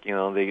where it's like,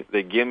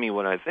 they give me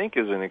what I think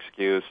is an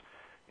excuse,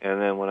 and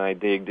then when I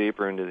dig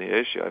deeper into the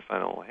issue, I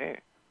find, hey,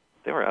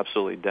 they were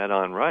absolutely dead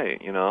on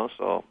right,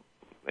 so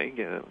they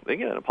get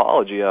an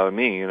apology out of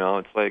me,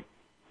 It's like,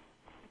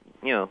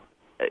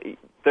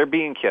 they're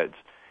being kids,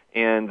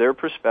 and their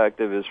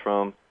perspective is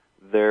from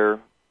their,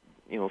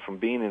 from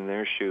being in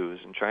their shoes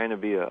and trying to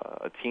be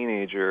a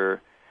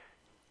teenager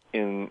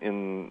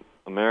in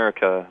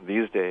America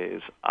these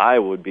days. I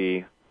would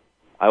be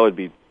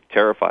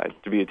terrified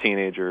to be a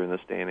teenager in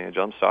this day and age.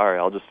 I'm sorry,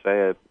 I'll just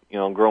say it.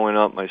 Growing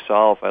up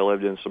myself, I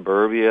lived in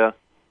suburbia.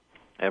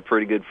 I had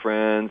pretty good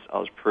friends. I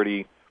was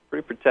pretty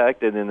pretty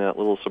protected in that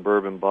little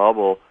suburban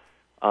bubble.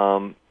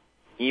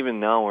 Even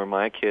now where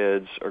my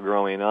kids are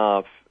growing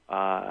up,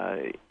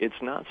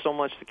 it's not so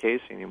much the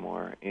case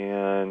anymore.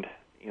 And,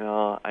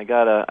 I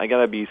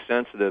gotta be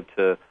sensitive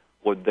to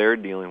what they're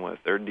dealing with.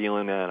 They're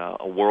dealing in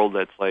a world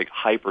that's like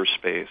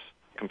hyperspace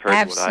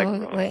compared to what I grew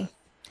up Absolutely. in.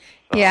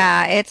 So,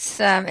 Yeah, it's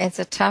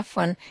a tough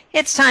one.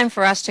 It's time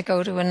for us to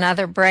go to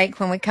another break.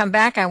 When we come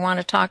back, I want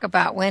to talk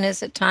about when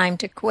is it time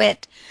to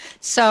quit.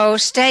 So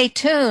stay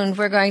tuned.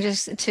 We're going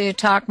to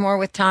talk more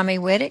with Tommy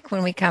Wittig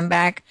when we come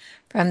back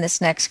from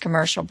this next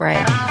commercial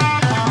break.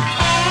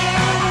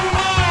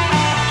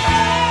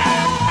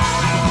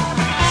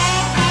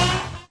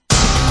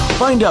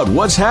 Find out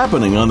what's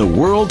happening on the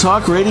World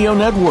Talk Radio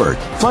Network.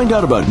 Find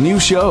out about new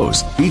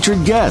shows,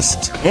 featured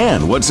guests,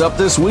 and what's up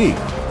this week.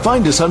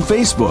 Find us on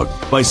Facebook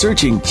by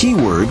searching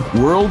keyword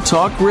World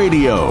Talk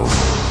Radio.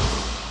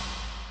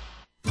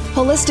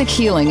 Holistic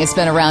healing has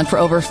been around for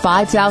over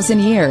 5,000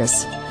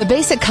 years. The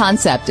basic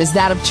concept is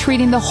that of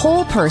treating the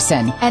whole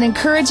person and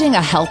encouraging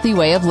a healthy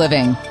way of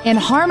living in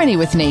harmony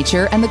with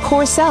nature and the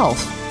core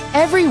self.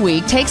 Every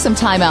week, take some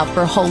time out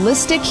for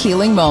Holistic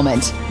Healing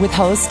Moment with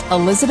host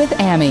Elizabeth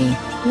Ammey.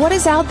 What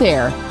is out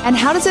there, and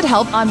how does it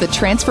help on the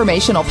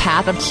transformational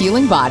path of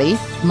healing body,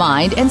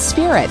 mind, and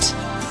spirit?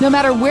 No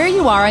matter where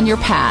you are on your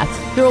path,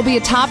 there will be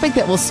a topic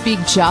that will speak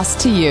just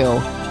to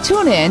you.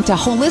 Tune in to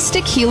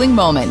Holistic Healing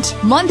Moment,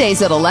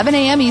 Mondays at 11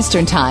 a.m.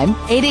 Eastern Time,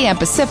 8 a.m.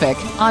 Pacific,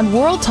 on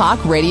World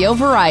Talk Radio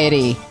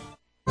Variety.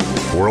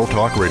 World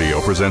Talk Radio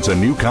presents a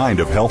new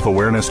kind of health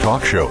awareness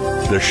talk show,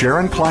 the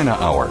Sharon Kleine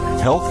Hour,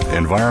 Health,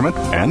 Environment,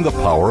 and the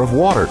Power of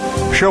Water.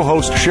 Show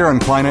host Sharon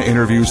Kleine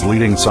interviews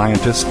leading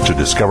scientists to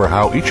discover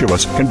how each of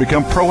us can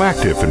become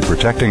proactive in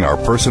protecting our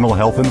personal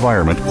health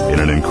environment in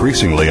an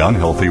increasingly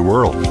unhealthy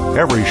world.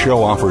 Every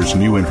show offers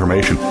new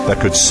information that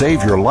could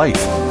save your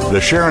life.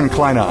 The Sharon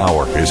Kleine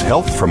Hour is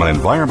health from an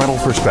environmental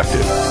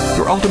perspective,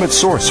 your ultimate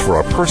source for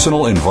a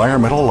personal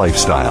environmental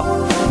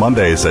lifestyle.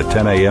 Mondays at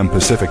 10 a.m.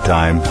 Pacific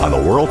Time on the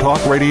World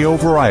Talk Radio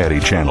Variety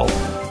Channel.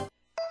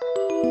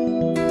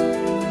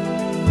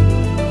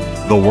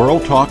 The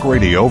World Talk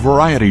Radio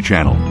Variety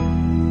Channel.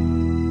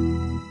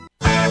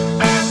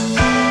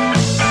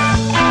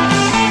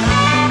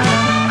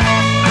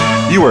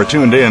 You are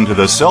tuned in to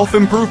the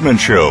Self-Improvement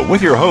Show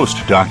with your host,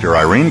 Dr.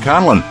 Irene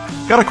Conlon.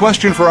 Got a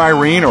question for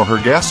Irene or her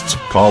guests?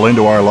 Call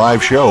into our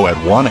live show at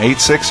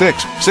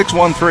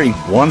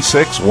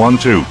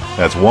 1-866-613-1612.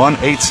 That's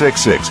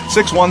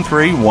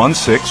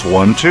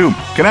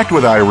 1-866-613-1612. Connect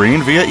with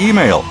Irene via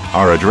email.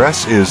 Our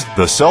address is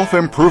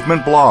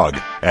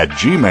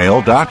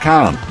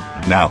theselfimprovementblog@gmail.com.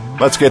 Now,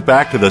 let's get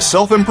back to the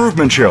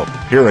Self-Improvement Show.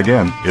 Here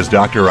again is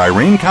Dr.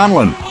 Irene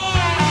Conlon.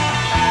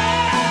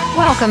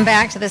 Welcome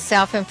back to the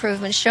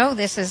Self-Improvement Show.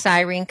 This is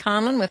Irene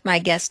Conlon with my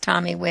guest,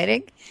 Tommy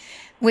Wittig.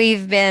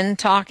 We've been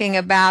talking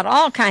about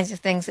all kinds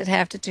of things that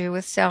have to do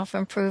with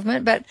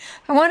self-improvement, but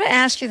I want to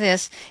ask you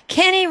this.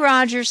 Kenny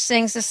Rogers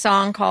sings a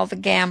song called The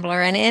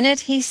Gambler, and in it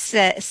he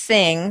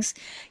sings,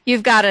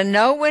 you've got to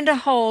know when to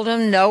hold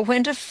 'em, know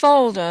when to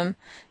fold 'em,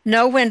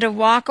 know when to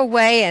walk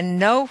away, and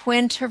know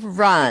when to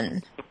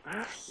run.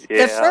 yeah.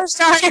 The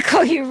first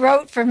article you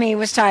wrote for me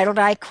was titled,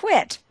 I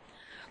Quit.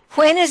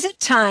 When is it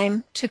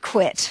time to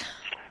quit?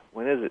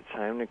 When is it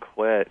time to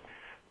quit?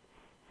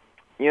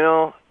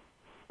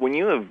 When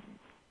you have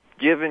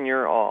given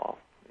your all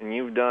and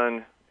you've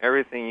done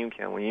everything you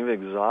can, when you've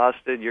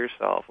exhausted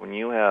yourself, when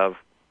you have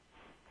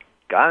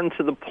gotten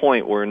to the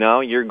point where now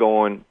you're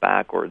going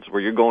backwards,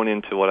 where you're going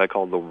into what I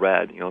call the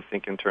red,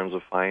 think in terms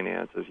of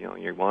finances,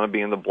 you want to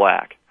be in the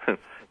black. You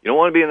don't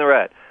want to be in the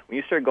red. When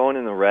you start going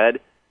in the red,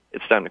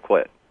 it's time to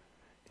quit.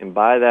 And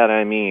by that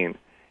I mean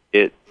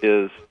it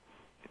is,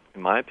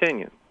 in my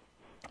opinion,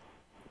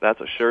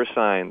 that's a sure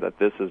sign that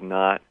this is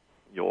not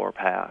your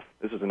path.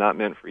 This is not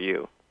meant for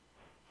you.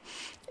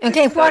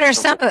 Okay, what are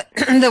some of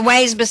the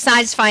ways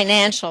besides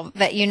financial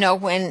that you know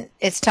when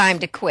it's time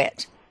to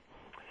quit?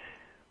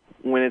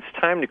 When it's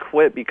time to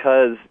quit,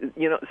 because,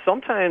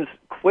 sometimes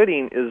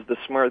quitting is the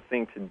smart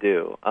thing to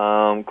do.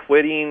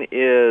 Quitting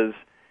is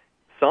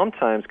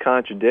sometimes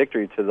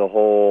contradictory to the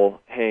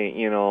whole, hey,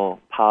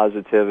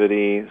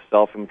 positivity,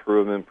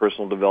 self-improvement,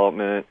 personal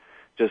development,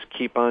 just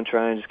keep on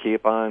trying, just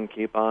keep on,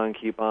 Keep on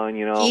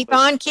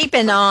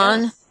keeping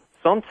on.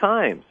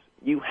 Sometimes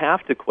you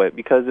have to quit,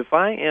 because if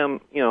I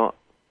am,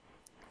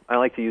 I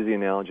like to use the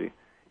analogy.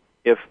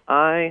 If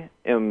I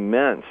am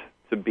meant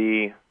to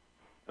be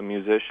a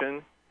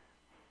musician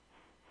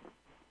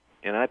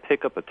and I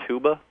pick up a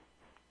tuba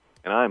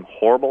and I'm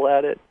horrible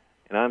at it,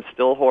 and I'm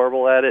still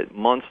horrible at it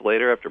months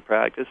later after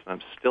practice, and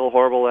I'm still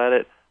horrible at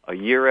it a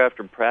year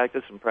after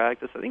practice,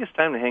 I think it's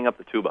time to hang up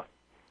the tuba.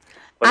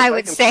 But I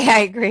would say I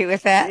agree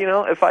with that.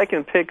 If I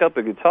can pick up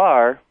a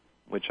guitar,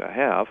 which I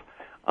have,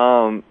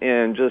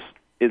 and just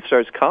it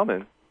starts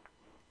coming,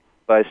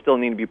 but I still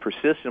need to be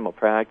persistent about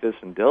practice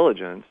and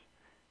diligence,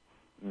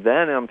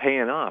 then I'm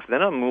paying off.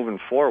 Then I'm moving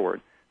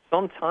forward.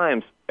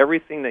 Sometimes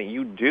everything that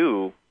you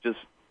do just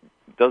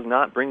does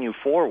not bring you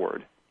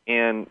forward.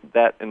 And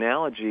that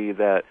analogy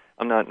that,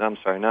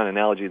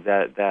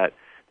 that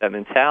that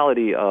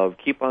mentality of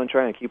keep on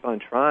trying,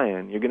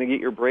 you're going to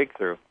get your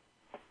breakthrough.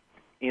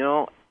 You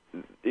know,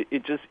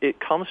 it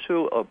comes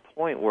to a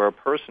point where a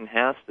person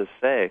has to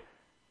say,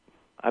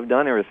 I've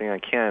done everything I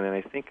can, and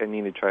I think I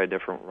need to try a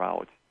different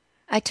route.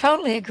 I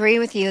totally agree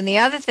with you. And the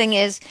other thing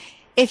is,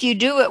 if you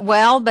do it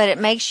well, but it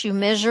makes you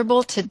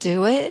miserable to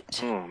do it,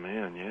 oh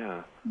man,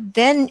 yeah,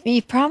 then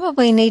you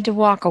probably need to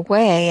walk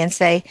away and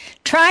say,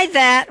 tried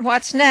that,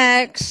 what's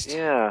next?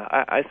 Yeah,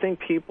 I think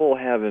people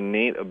have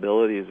innate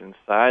abilities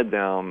inside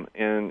them,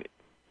 and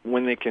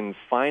when they can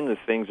find the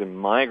things and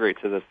migrate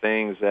to the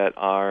things that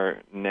are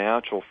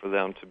natural for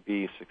them to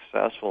be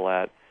successful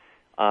at,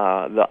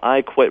 the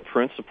I quit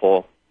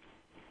principle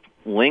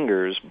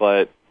lingers,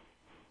 but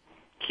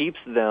keeps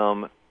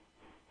them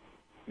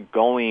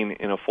going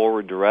in a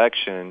forward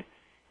direction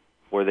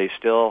where they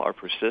still are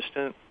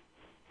persistent,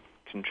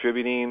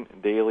 contributing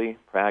daily,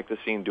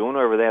 practicing, doing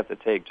whatever they have to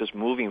take, just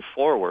moving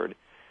forward.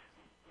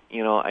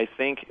 You know, I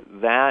think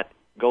that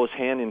goes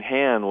hand in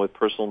hand with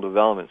personal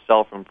development,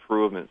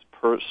 self-improvement,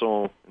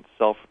 personal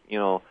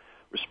and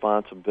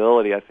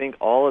responsibility. I think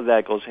all of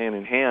that goes hand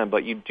in hand,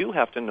 but you do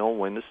have to know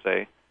when to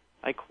say,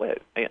 I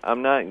quit.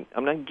 I'm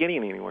not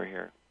getting anywhere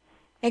here.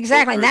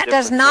 Exactly, and that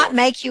does not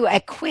make you a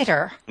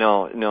quitter.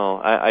 No.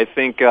 I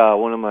think in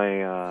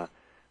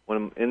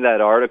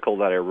that article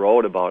that I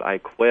wrote about I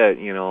quit,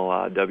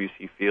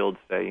 W.C. Fields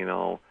say,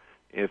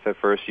 if at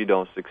first you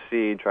don't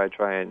succeed, try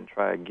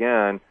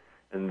again,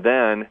 and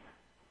then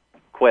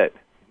quit.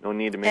 No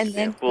need to make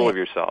a fool of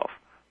yourself.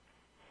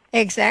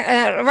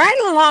 Exactly. Right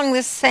along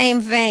this same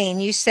vein,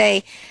 you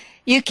say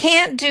you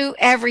can't do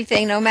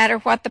everything no matter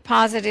what the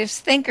positive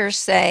thinkers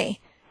say.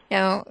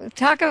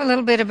 Talk a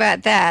little bit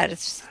about that.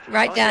 It's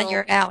right down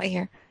your alley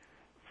here.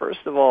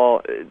 First of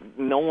all,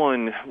 no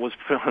one was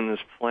put on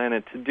this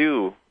planet to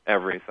do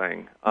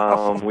everything.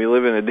 We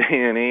live in a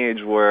day and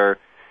age where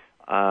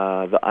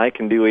the I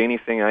can do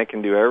anything, I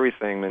can do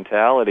everything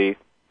mentality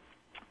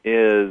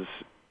is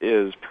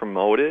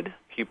promoted.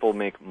 People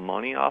make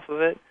money off of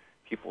it.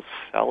 People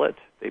sell it.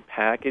 They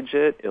package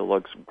it. It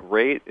looks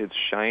great. It's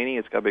shiny.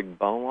 It's got a big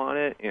bow on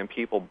it, and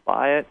people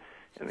buy it.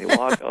 And they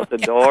walk out the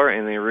door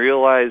and they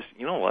realize,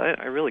 you know what,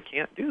 I really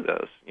can't do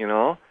this,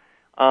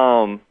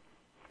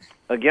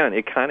 Again,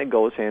 it kind of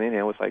goes hand in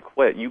hand with I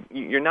quit.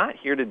 You're not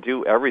here to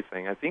do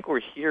everything. I think we're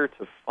here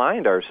to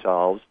find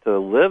ourselves, to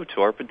live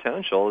to our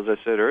potential, as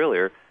I said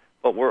earlier,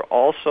 but we're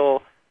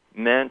also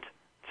meant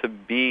to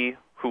be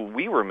who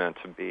we were meant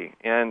to be.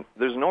 And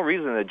there's no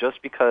reason that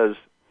just because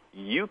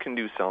you can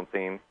do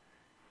something,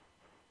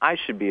 I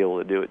should be able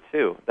to do it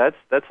too.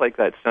 That's like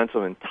that sense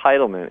of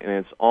entitlement, and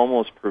it's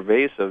almost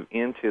pervasive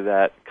into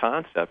that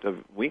concept of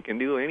we can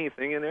do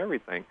anything and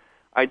everything.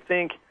 I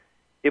think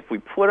if we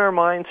put our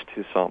minds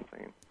to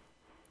something,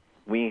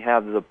 we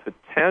have the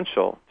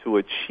potential to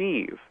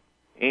achieve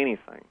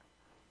anything.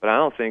 But I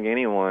don't think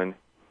anyone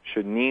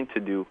should need to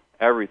do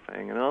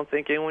everything, and I don't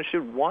think anyone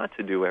should want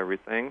to do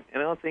everything,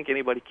 and I don't think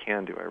anybody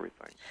can do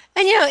everything.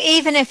 And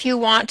even if you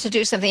want to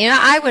do something,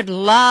 I would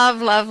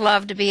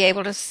love to be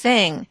able to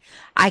sing.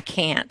 I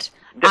can't.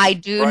 I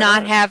do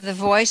not have the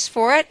voice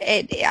for it.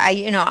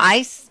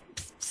 I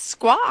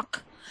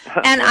squawk,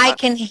 and I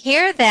can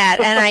hear that,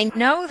 and I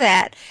know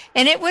that,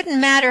 and it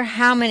wouldn't matter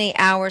how many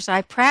hours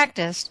I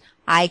practiced.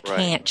 I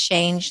can't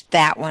change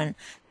that one.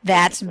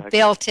 That's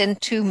built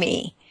into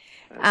me.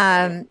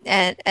 And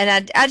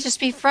I'd just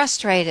be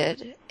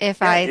frustrated if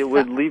it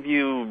would leave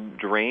you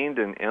drained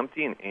and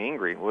empty and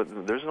angry.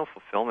 There's no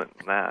fulfillment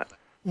in that.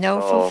 No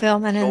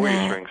fulfillment in that. Where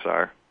your strengths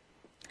are.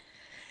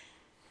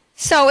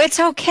 So it's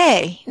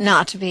okay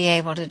not to be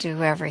able to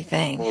do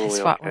everything. Totally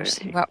is what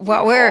okay.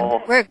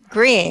 we're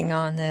agreeing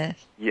on this.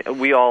 Yeah,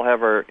 we all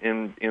have our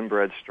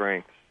inbred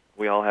strengths.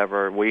 We all have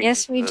our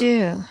Yes, we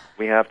do.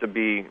 We have to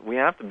be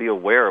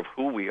aware of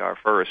who we are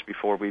first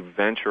before we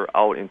venture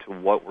out into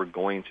what we're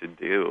going to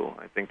do.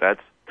 I think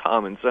that's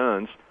common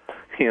sense.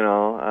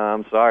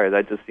 I'm sorry,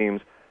 that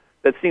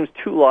seems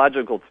too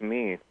logical to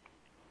me.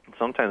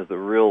 Sometimes the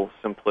real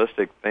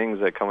simplistic things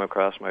that come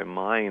across my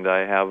mind,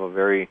 I have a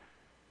very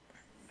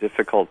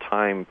difficult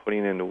time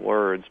putting into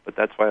words, but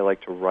that's why I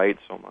like to write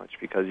so much,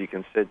 because you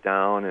can sit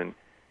down, and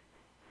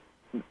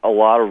a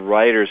lot of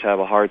writers have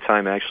a hard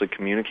time actually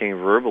communicating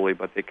verbally,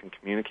 but they can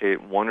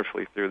communicate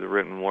wonderfully through the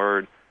written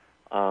word.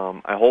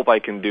 I hope I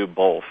can do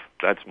both.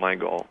 That's my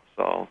goal.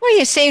 So. Well,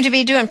 you seem to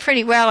be doing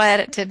pretty well at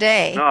it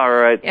today. All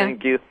right,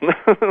 thank you.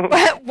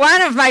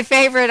 One of my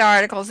favorite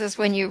articles is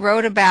when you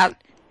wrote about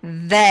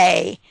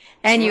they,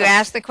 and you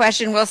asked the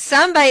question, will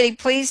somebody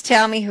please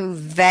tell me who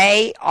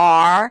they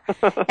are?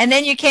 And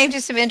then you came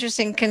to some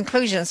interesting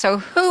conclusions. So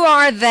who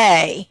are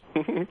they?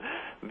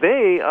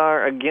 They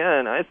are,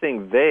 again, I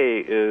think they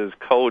is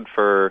code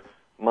for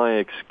my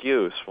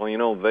excuse.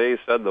 Well, they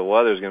said the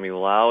weather's going to be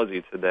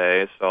lousy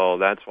today, so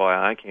that's why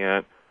I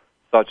can't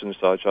such and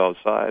such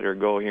outside or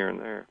go here and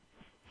there.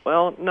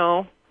 Well,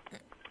 no.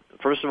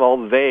 First of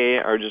all, they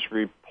are just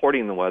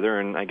reporting the weather,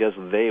 and I guess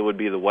they would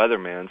be the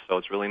weatherman, so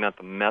it's really not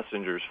the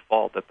messenger's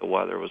fault that the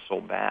weather was so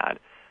bad.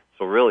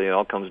 So really, it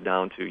all comes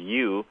down to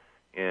you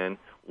and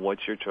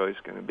what's your choice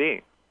going to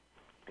be.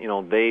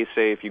 they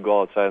say if you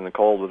go outside in the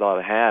cold without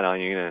a hat on,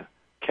 you're going to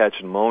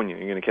catch pneumonia,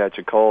 you're going to catch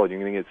a cold, you're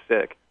going to get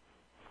sick.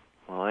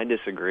 Well, I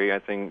disagree. I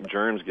think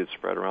germs get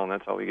spread around.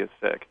 That's how we get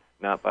sick,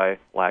 not by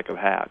lack of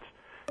hats.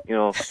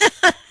 Yeah,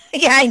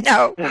 I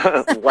know.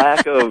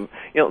 Lack of,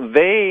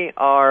 they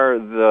are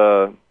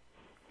the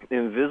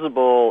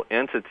invisible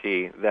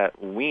entity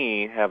that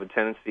we have a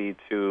tendency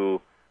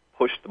to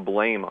push the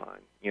blame on.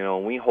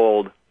 We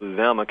hold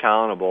them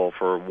accountable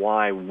for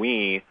why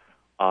we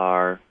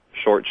are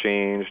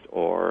shortchanged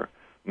or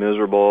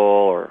miserable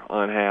or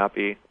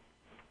unhappy.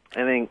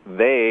 I think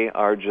they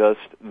are just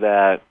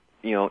that,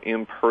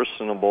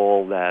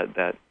 impersonable,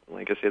 that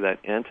like I say, that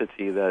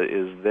entity that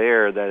is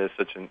there that is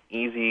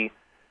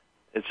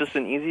it's just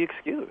an easy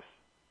excuse.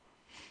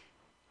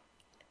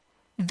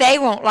 They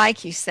won't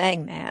like you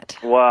saying that.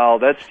 Well,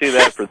 let's do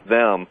that for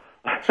them.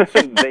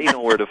 They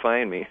know where to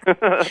find me.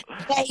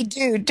 They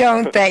do,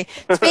 don't they?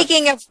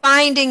 Speaking of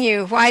finding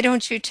you, why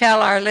don't you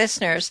tell our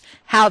listeners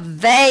how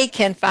they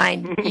can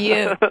find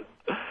you?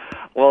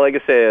 Well, like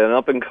I say, an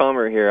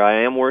up-and-comer here.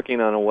 I am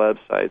working on a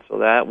website, so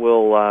that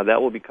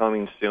will be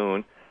coming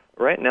soon.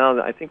 Right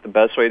now, I think the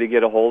best way to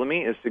get a hold of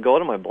me is to go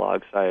to my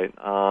blog site.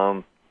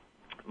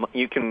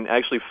 You can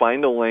actually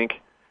find a link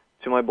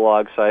to my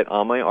blog site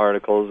on my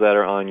articles that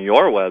are on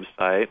your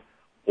website,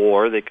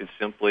 or they could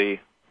simply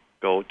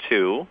go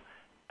to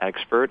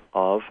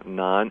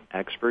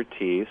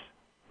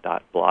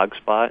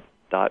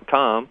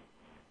expertofnonexpertise.blogspot.com,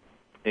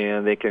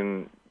 and they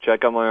can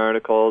check out my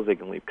articles. They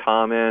can leave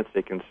comments.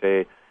 They can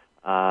say,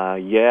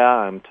 yeah,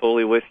 I'm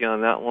totally with you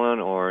on that one,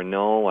 or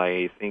no,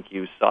 I think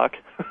you suck.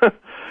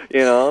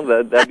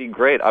 That'd be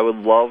great. I would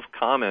love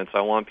comments.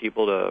 I want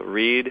people to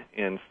read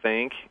and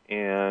think,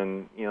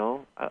 and,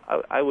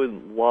 I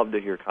would love to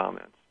hear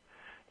comments.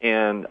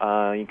 And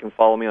you can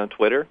follow me on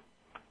Twitter.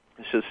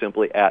 It's just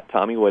simply at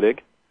Tommy Wittig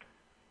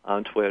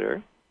on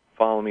Twitter.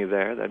 Follow me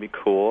there. That'd be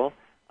cool.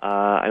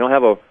 I don't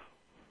have what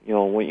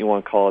you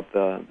want to call it,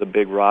 the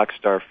big rock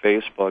star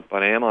Facebook,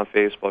 but I am on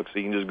Facebook, so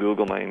you can just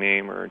Google my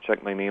name or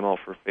check my name out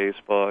for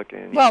Facebook.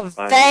 And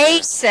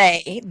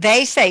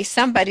they say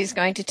somebody's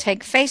going to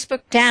take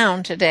Facebook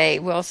down today.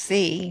 We'll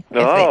see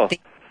if the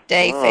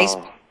day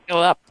Facebook go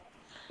up.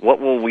 What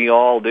will we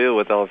all do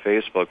without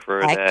Facebook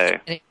for a day? I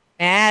can't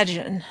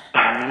imagine.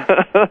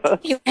 I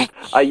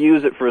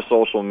use it for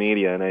social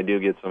media, and I do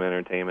get some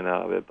entertainment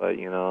out of it, but,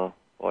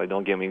 boy,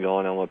 don't get me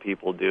going on what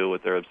people do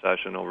with their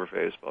obsession over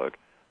Facebook.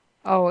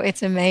 Oh,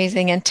 it's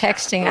amazing. And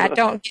texting.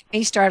 Don't get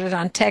me started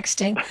on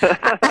texting.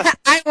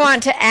 I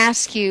want to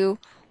ask you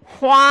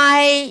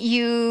why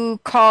you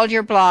called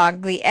your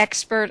blog The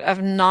Expert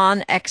of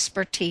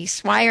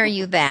Non-Expertise. Why are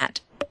you that?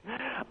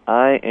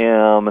 I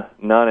am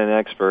not an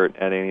expert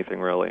at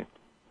anything, really.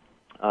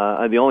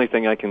 The only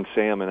thing I can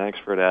say I'm an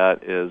expert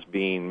at is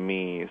being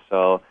me.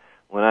 So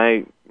when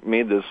I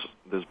made this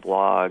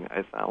blog,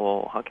 I thought,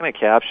 well, how can I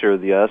capture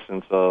the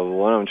essence of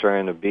what I'm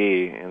trying to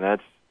be? And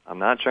I'm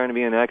not trying to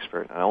be an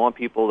expert. I want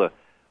people to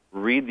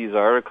read these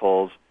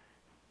articles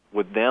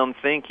with them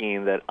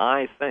thinking that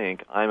I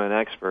think I'm an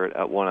expert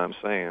at what I'm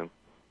saying.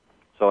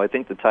 So I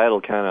think the title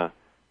kind of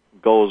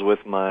goes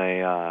with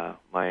my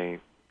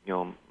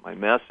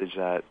message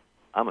that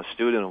I'm a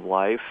student of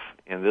life,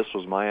 and this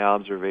was my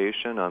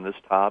observation on this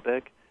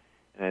topic.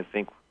 And I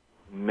think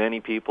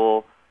many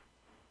people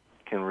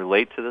can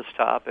relate to this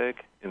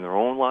topic in their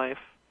own life.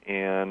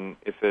 And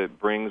if it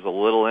brings a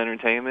little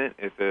entertainment,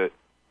 if it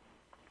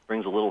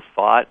brings a little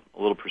thought,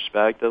 a little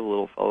perspective, a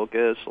little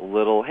focus, a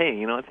little,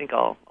 hey, I think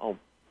I'll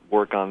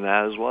work on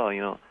that as well,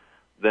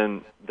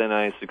 then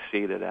I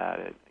succeeded at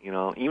it.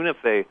 Even if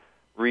they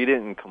read it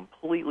and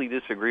completely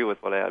disagree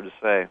with what I have to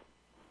say,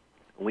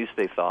 at least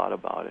they thought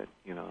about it.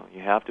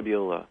 You have to be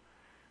able to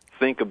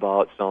think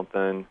about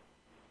something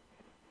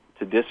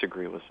to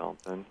disagree with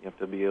something. You have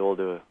to be able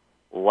to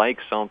like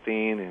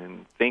something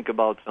and think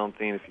about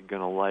something if you're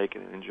going to like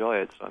it and enjoy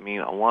it. So,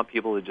 I want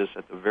people to just,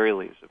 at the very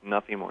least, if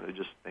nothing more, to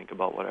just think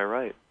about what I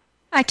write.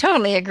 I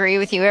totally agree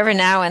with you. Every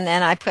now and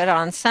then I put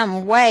on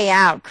some way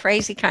out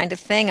crazy kind of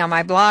thing on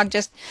my blog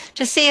just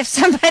to see if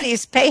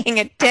somebody's paying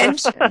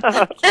attention.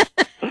 I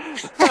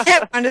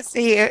want to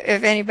see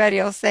if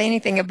anybody will say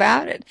anything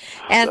about it.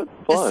 And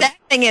the sad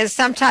thing is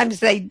sometimes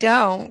they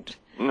don't.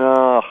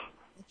 No.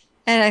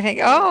 And I think,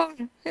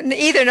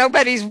 either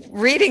nobody's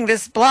reading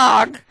this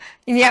blog,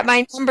 and yet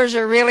my numbers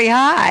are really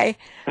high,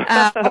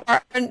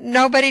 or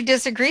nobody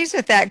disagrees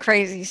with that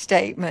crazy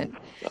statement.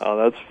 Oh,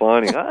 that's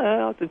funny.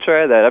 I'll have to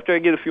try that. After I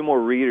get a few more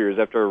readers,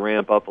 after I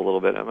ramp up a little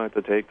bit, I might have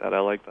to take that.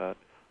 I like that.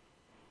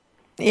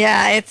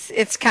 Yeah,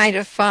 it's kind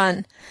of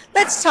fun.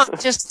 Let's talk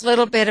just a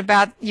little bit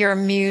about your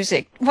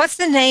music. What's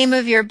the name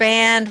of your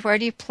band? Where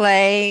do you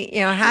play?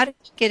 How did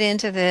you get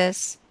into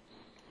this?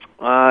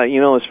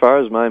 As far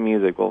as my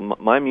music, well,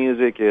 my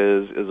music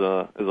is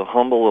a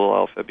humble little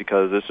outfit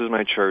because this is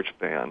my church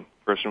band,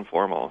 first and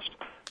foremost.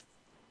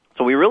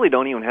 So we really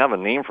don't even have a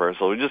name for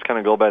ourselves. We just kind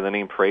of go by the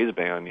name Praise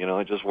Band.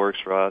 It just works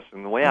for us.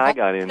 And the way I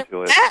got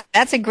into it,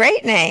 that's a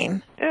great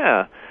name.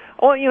 Yeah.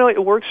 Well,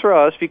 it works for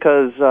us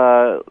because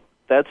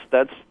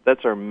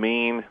that's our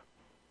main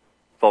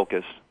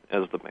focus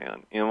as the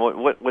man. You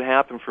know, what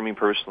happened for me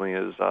personally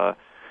is,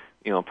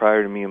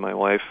 prior to me and my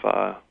wife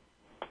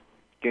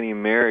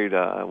getting married,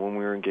 when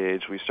we were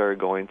engaged, we started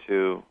going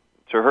to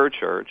her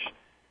church,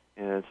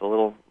 and it's a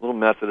little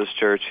Methodist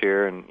church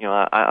here. And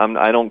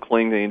I don't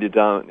cling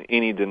to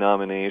any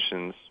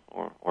denominations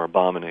or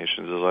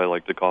abominations, as I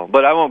like to call them,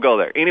 but I won't go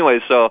there anyway.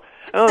 So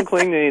I don't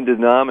cling to any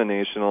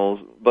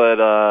denominationals,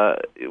 but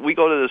we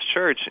go to this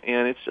church,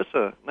 and it's just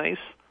a nice.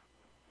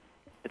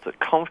 It's a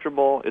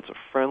comfortable, it's a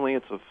friendly,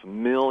 it's a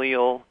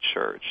familial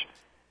church.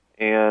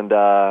 And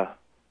when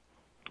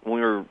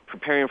we were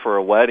preparing for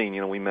a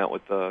wedding, we met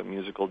with the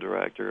musical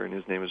director, and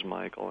his name is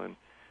Michael. And,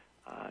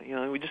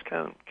 we just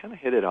kind of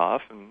hit it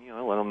off. And, I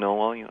let him know,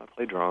 well, I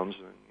play drums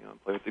and, I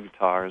play with the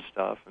guitar and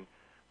stuff. And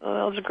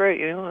that was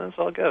great, that's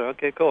all good.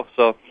 Okay, cool.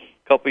 So a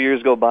couple of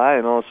years go by,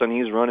 and all of a sudden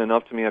he's running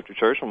up to me after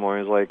church one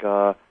morning. He's like,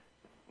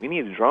 we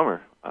need a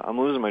drummer. I'm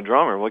losing my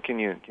drummer. What can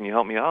you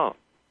help me out?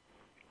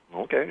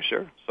 Okay,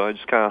 sure. So I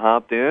just kind of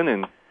hopped in,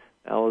 and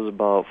that was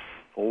about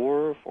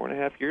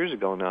 4.5 years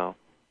ago now.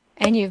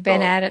 And you've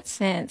been at it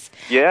since.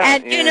 Yeah.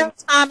 And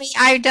Tommy,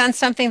 I've done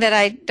something that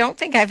I don't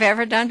think I've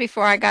ever done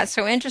before. I got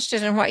so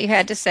interested in what you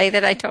had to say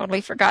that I totally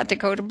forgot to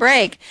go to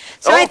break.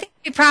 So I think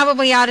we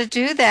probably ought to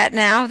do that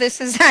now. This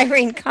is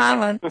Irene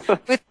Conlon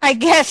with my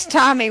guest,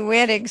 Tommy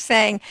Wittig,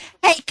 saying,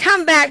 hey,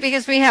 come back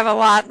because we have a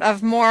lot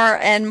of more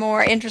and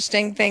more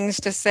interesting things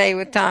to say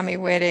with Tommy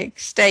Wittig.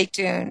 Stay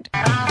tuned.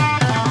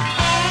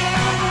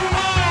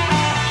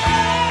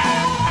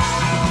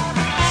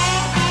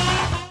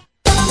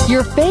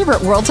 Your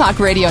favorite World Talk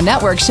Radio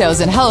Network shows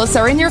and hosts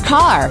are in your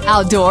car,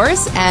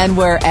 outdoors, and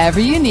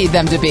wherever you need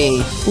them to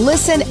be.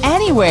 Listen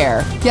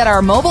anywhere. Get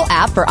our mobile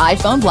app for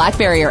iPhone,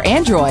 BlackBerry, or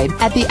Android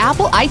at the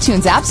Apple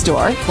iTunes App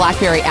Store,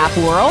 BlackBerry App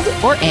World,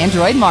 or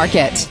Android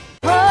Market.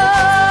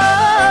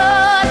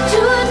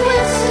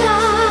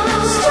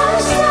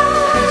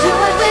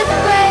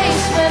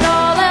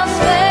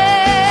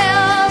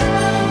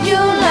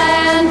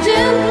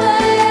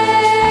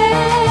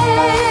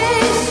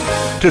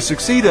 To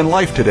succeed in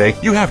life today,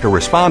 you have to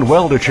respond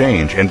well to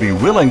change and be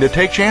willing to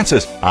take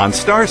chances. On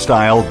Star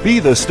Style, Be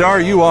the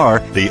Star You Are,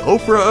 the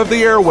Oprah of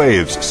the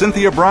airwaves,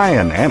 Cynthia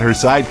Bryan, and her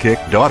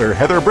sidekick, daughter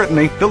Heather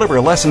Brittany, deliver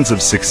lessons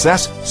of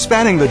success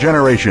spanning the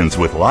generations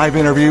with live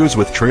interviews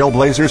with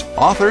trailblazers,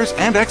 authors,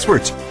 and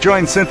experts.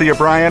 Join Cynthia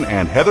Bryan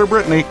and Heather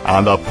Brittany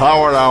on the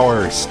Power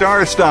Hour,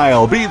 Star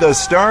Style, Be the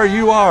Star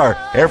You Are,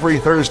 every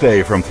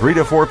Thursday from 3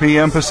 to 4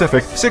 p.m.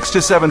 Pacific, 6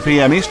 to 7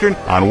 p.m. Eastern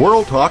on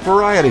World Talk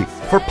Variety.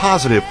 For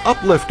positive,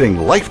 uplifting,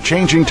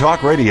 life-changing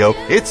talk radio,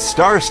 it's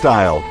Star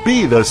Style.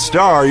 Be the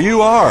star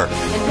you are.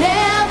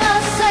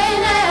 Never say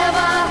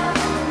never.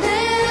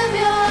 Live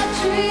your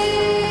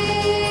dream.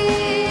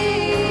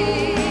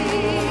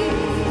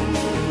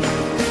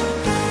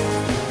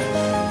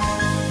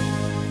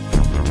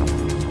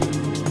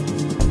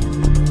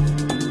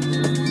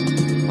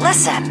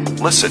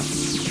 Listen.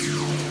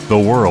 The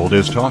world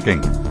is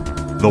talking.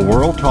 The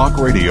World Talk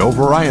Radio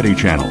Variety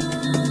Channel.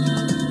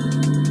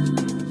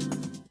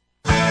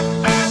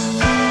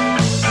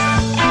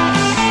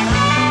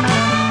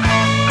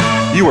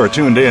 You are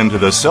tuned in to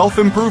the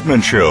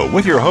Self-Improvement Show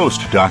with your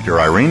host, Dr.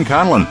 Irene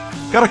Conlon.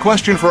 Got a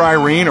question for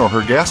Irene or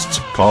her guests?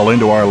 Call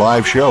into our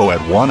live show at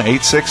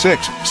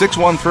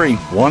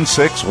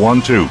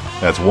 1-866-613-1612.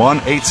 That's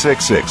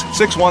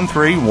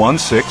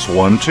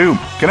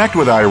 1-866-613-1612. Connect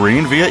with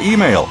Irene via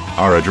email.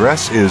 Our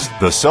address is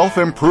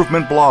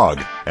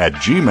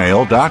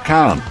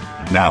theselfimprovement@gmail.com.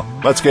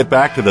 Now, let's get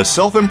back to the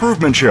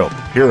Self-Improvement Show.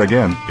 Here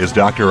again is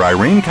Dr.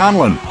 Irene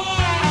Conlon.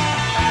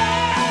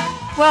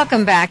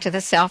 Welcome back to the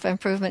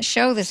Self-Improvement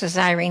Show. This is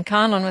Irene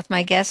Conlon with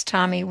my guest,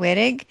 Tommy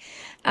Wittig.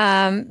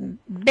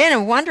 Been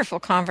a wonderful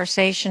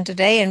conversation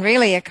today, and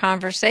really a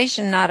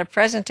conversation, not a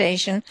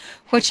presentation,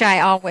 which I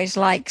always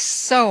like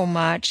so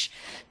much.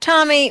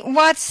 Tommy,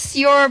 what's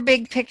your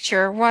big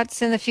picture?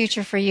 What's in the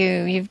future for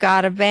you? You've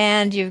got a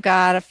band, you've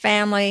got a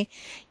family,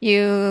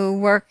 you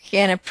work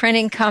in a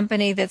printing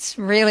company that's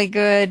really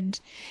good.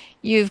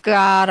 You've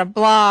got a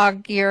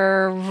blog.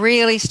 You're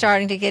really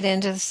starting to get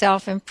into the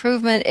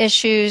self-improvement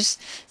issues.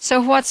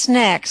 So what's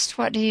next?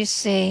 What do you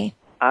see?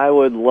 I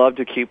would love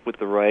to keep with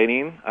the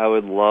writing. I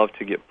would love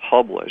to get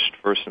published,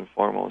 first and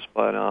foremost.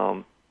 But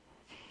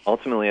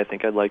ultimately, I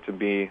think I'd like to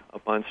be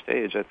up on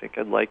stage. I think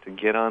I'd like to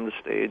get on the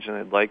stage, and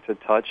I'd like to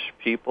touch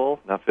people,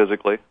 not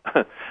physically,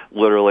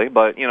 literally,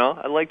 but,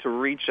 I'd like to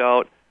reach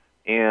out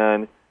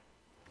and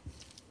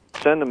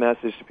send a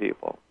message to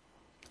people.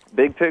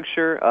 Big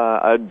picture,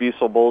 I'd be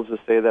so bold to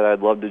say that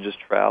I'd love to just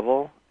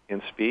travel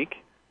and speak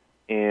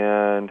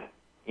and,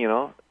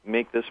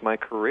 make this my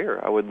career.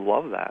 I would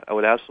love that. I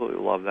would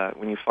absolutely love that.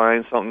 When you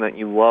find something that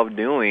you love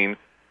doing,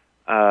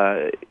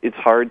 it's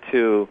hard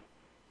to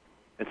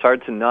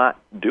not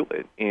do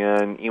it.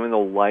 And even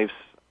though life's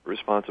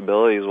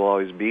responsibilities will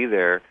always be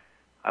there,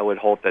 I would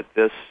hope that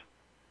this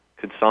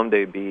could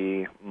someday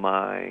be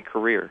my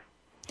career.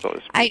 So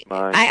to speak.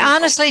 I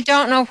honestly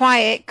don't know why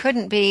it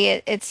couldn't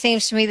be. It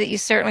seems to me that you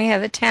certainly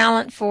have the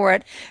talent for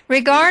it.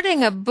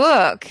 Regarding a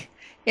book,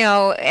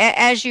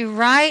 as you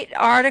write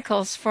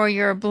articles for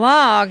your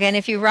blog, and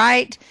if you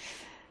write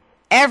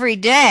every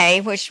day,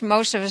 which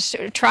most of us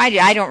try to.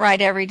 I don't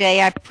write every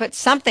day. I put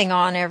something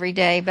on every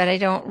day, but I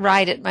don't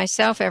write it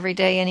myself every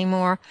day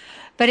anymore.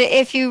 But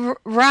if you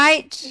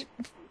write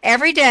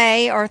every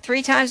day or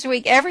 3 times a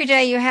week, every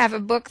day you have a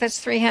book that's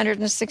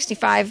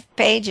 365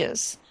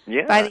 pages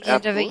by the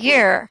end of a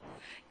year.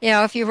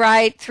 If you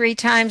write 3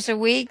 times a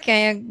week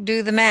and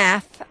do the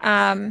math,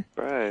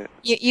 Right.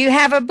 you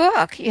have a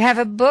book. You have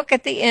a book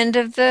at the end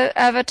of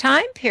a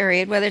time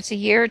period, whether it's a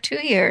year or 2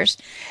 years.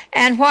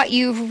 And what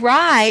you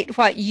write,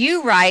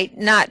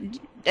 not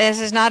this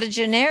is not a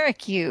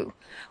generic you.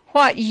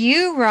 What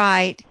you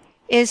write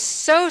is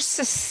so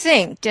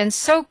succinct and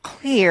so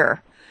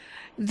clear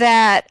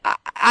that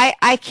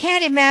I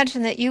can't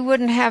imagine that you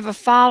wouldn't have a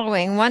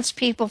following once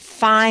people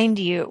find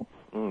you.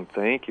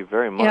 Thank you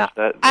very much.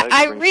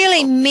 I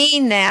really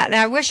mean that. And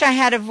I wish I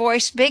had a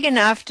voice big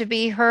enough to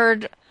be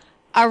heard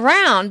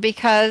around,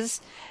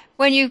 because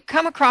when you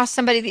come across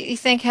somebody that you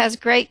think has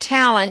great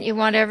talent, you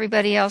want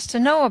everybody else to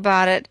know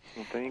about it.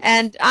 Well, thank you.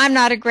 And I'm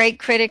not a great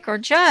critic or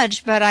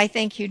judge, but I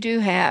think you do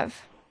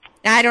have.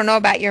 Now, I don't know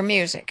about your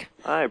music.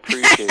 I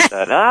appreciate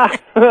that.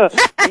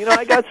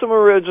 I got some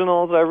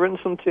originals. I've written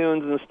some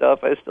tunes and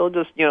stuff. I still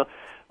just,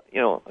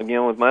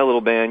 again, with my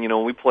little band,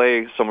 we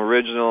play some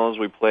originals,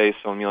 we play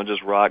some,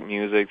 just rock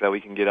music that we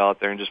can get out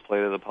there and just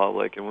play to the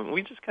public. And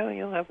we just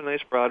kind of, have a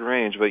nice broad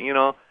range. But,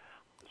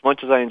 as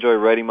much as I enjoy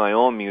writing my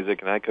own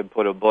music and I could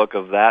put a book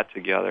of that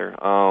together,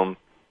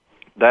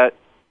 that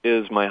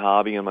is my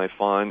hobby and my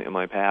fun and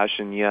my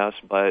passion, yes.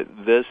 But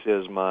this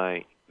is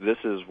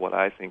what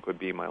I think would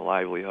be my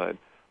livelihood.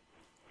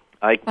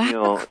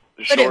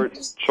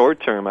 Short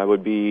term, I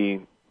would be,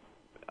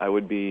 how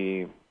do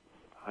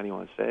you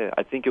want to say it?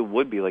 I think it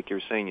would be like you're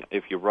saying,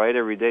 if you write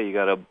every day, you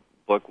got a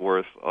book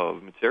worth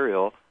of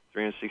material,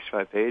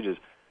 365 pages.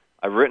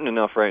 I've written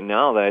enough right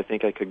now that I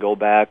think I could go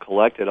back,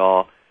 collect it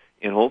all,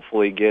 and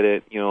hopefully get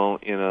it, in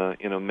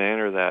a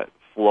manner that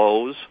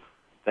flows,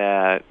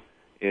 that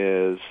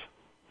is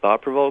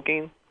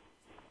thought-provoking.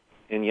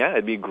 And yeah,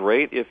 it'd be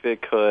great if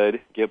it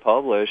could get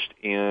published,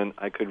 and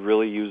I could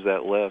really use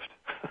that lift.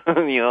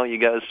 You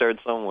got to start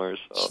somewhere.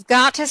 So you've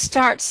got to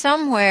start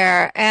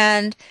somewhere,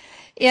 and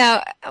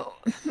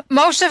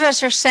most of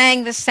us are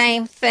saying the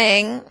same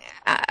thing.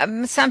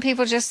 Some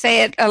people just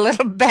say it a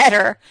little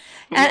better.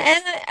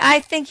 And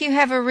I think you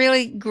have a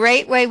really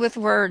great way with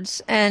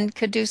words and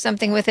could do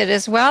something with it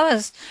as well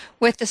as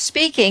with the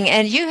speaking.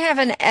 And you have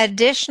an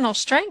additional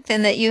strength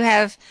in that you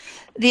have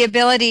the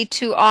ability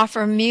to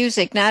offer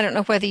music. Now, I don't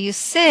know whether you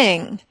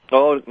sing.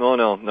 Oh, no,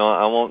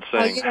 I won't sing.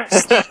 Oh, you don't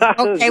sing.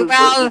 Okay,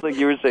 well, just like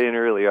you were saying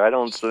earlier, I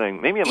don't sing.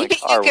 Maybe in my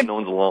car when no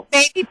one's alone.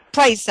 Maybe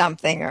play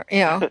something, or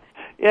Yeah.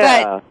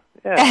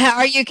 But,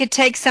 or you could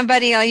take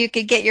somebody, or you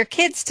could get your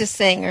kids to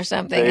sing or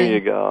something. There you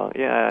go.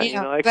 Yeah,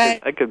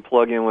 I could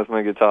plug in with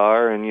my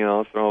guitar and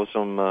throw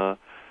some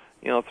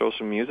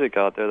music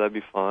out there. That'd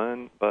be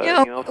fun. But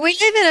we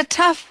live in a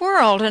tough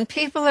world, and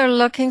people are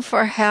looking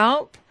for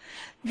help.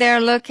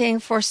 They're looking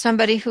for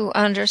somebody who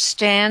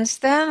understands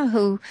them,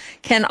 who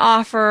can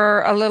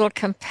offer a little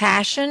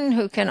compassion,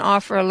 who can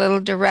offer a little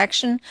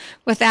direction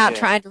without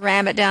trying to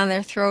ram it down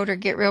their throat or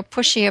get real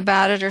pushy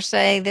about it or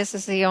say this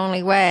is the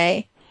only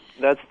way.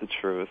 That's the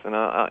truth. And,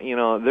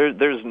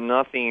 there's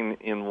nothing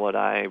in what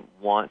I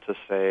want to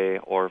say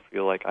or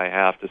feel like I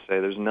have to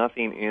say. There's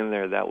nothing in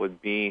there that would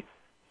be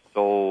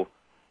so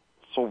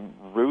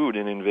rude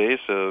and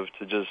invasive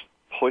to just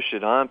push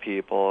it on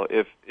people.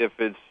 If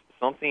it's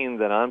something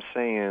that I'm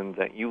saying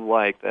that you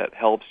like, that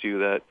helps you,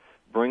 that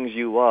brings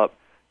you up,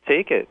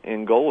 take it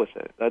and go with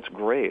it. That's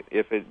great.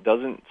 If it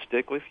doesn't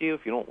stick with you,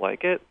 if you don't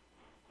like it,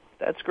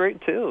 that's great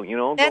too.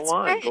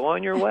 Go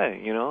on your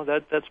way.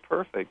 That's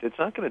perfect. It's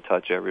not going to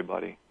touch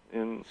everybody,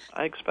 and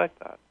I expect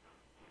that.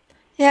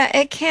 Yeah,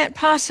 it can't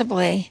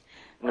possibly.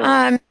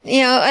 No.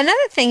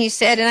 Another thing you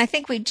said, and I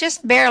think we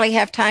just barely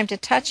have time to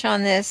touch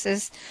on this,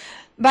 is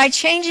by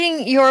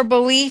changing your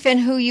belief in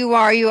who you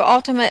are, you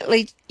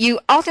ultimately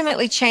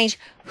change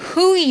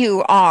who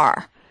you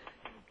are.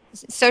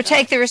 So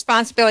take the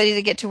responsibility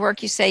to get to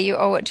work. You say you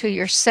owe it to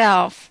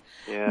yourself.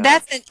 Yeah.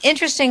 That's an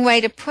interesting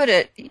way to put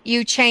it.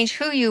 You change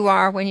who you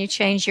are when you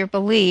change your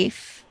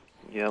belief.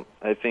 Yep.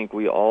 I think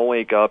we all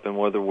wake up, and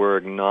whether we're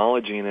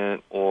acknowledging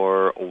it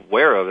or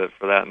aware of it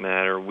for that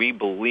matter, we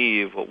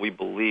believe what we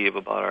believe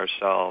about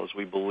ourselves.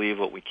 We believe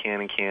what we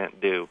can and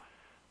can't do.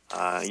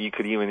 You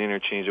could even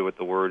interchange it with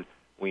the word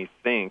we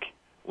think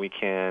we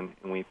can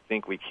and we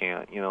think we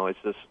can't. It's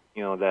just,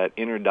 that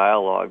inner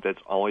dialogue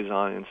that's always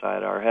on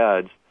inside our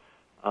heads.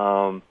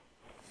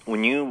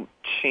 When you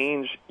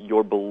change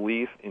your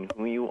belief in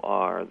who you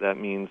are, that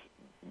means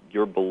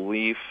your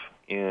belief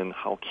in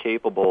how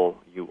capable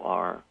you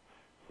are.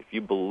 If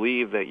you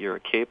believe that you're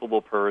a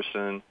capable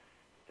person,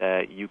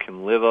 that you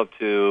can live up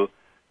to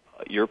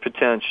your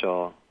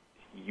potential,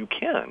 you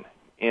can.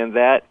 And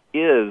that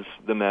is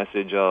the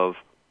message of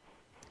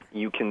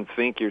you can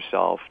think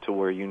yourself to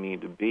where you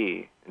need to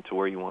be and to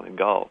where you want to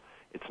go.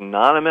 It's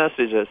not a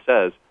message that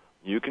says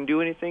you can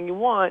do anything you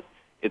want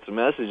It's a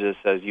message that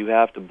says you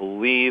have to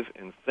believe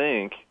and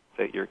think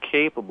that you're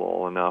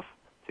capable enough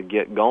to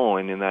get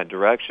going in that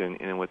direction,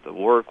 and with the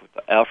work, with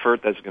the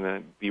effort that's going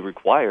to be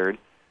required,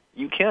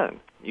 you can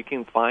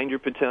find your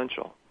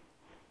potential.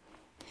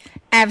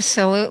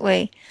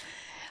 Absolutely.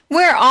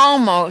 We're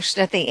almost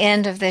at the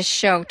end of this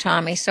show,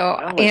 Tommy. So,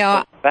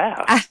 so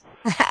fast.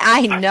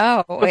 I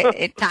know.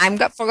 Time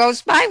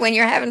goes by when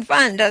you're having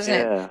fun, doesn't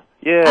it?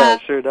 Yeah,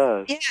 it sure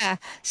does. Yeah.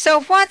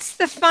 So what's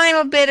the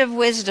final bit of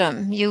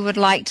wisdom you would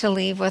like to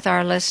leave with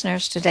our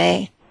listeners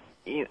today?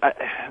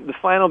 The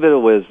final bit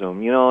of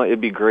wisdom,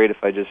 it'd be great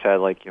if I just had a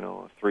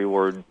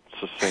 3-word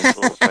succinct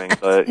little thing.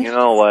 But you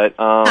know what?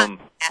 I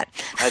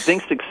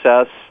think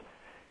success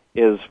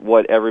is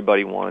what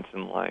everybody wants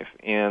in life.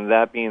 And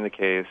that being the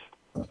case,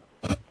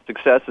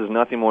 success is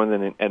nothing more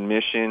than an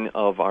admission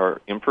of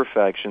our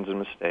imperfections and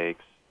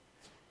mistakes.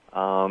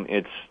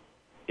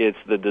 It's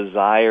the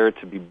desire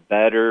to be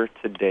better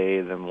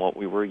today than what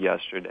we were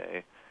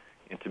yesterday,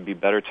 and to be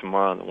better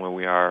tomorrow than where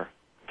we are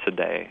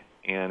today.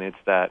 And it's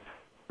that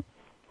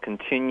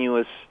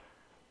continuous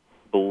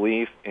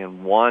belief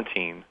and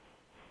wanting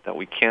that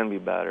we can be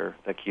better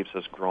that keeps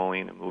us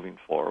growing and moving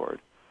forward.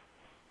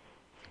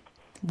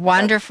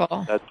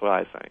 Wonderful. That's what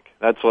I think.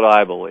 That's what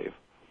I believe.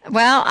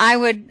 Well, I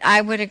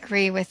would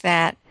agree with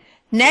that.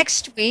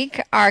 Next week,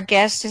 our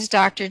guest is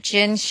Dr.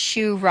 Jin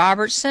Shu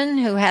Robertson,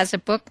 who has a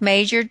book,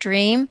 Major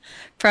Dream,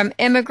 From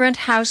Immigrant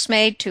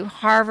Housemaid to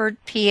Harvard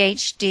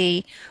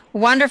PhD.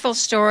 Wonderful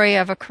story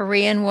of a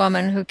Korean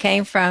woman who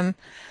came from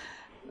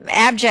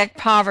abject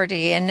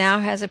poverty and now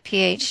has a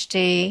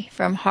PhD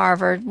from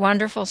Harvard.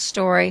 Wonderful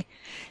story.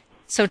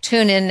 So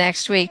tune in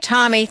next week.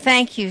 Tommy,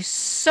 thank you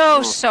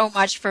so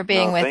much for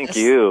being with us.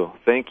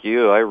 Thank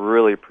you. I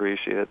really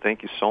appreciate it.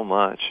 Thank you so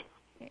much.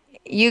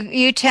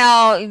 You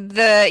tell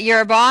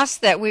your boss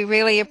that we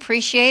really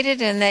appreciate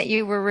it and that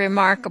you were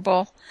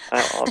remarkable.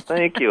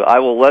 Thank you. I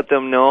will let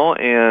them know,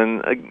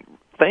 and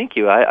thank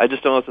you. I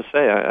just don't know what to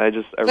say. I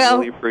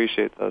really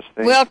appreciate those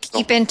things. We'll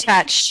keep in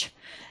touch.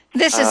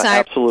 This is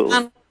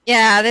absolutely.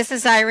 This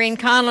is Irene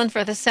Conlon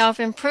for the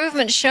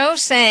Self-Improvement Show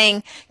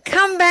saying,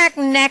 come back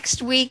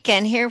next week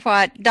and hear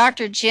what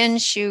Dr. Jin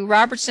Shu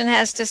Robertson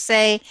has to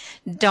say.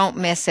 Don't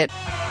miss it.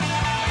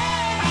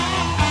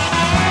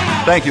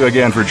 Thank you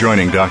again for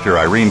joining Dr.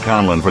 Irene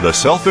Conlon for the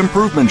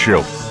Self-Improvement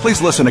Show.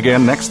 Please listen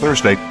again next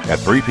Thursday at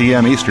 3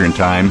 p.m. Eastern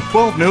Time,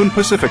 12 noon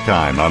Pacific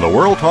Time on the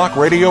World Talk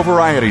Radio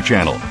Variety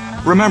Channel.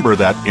 Remember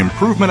that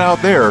improvement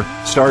out there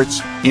starts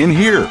in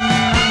here.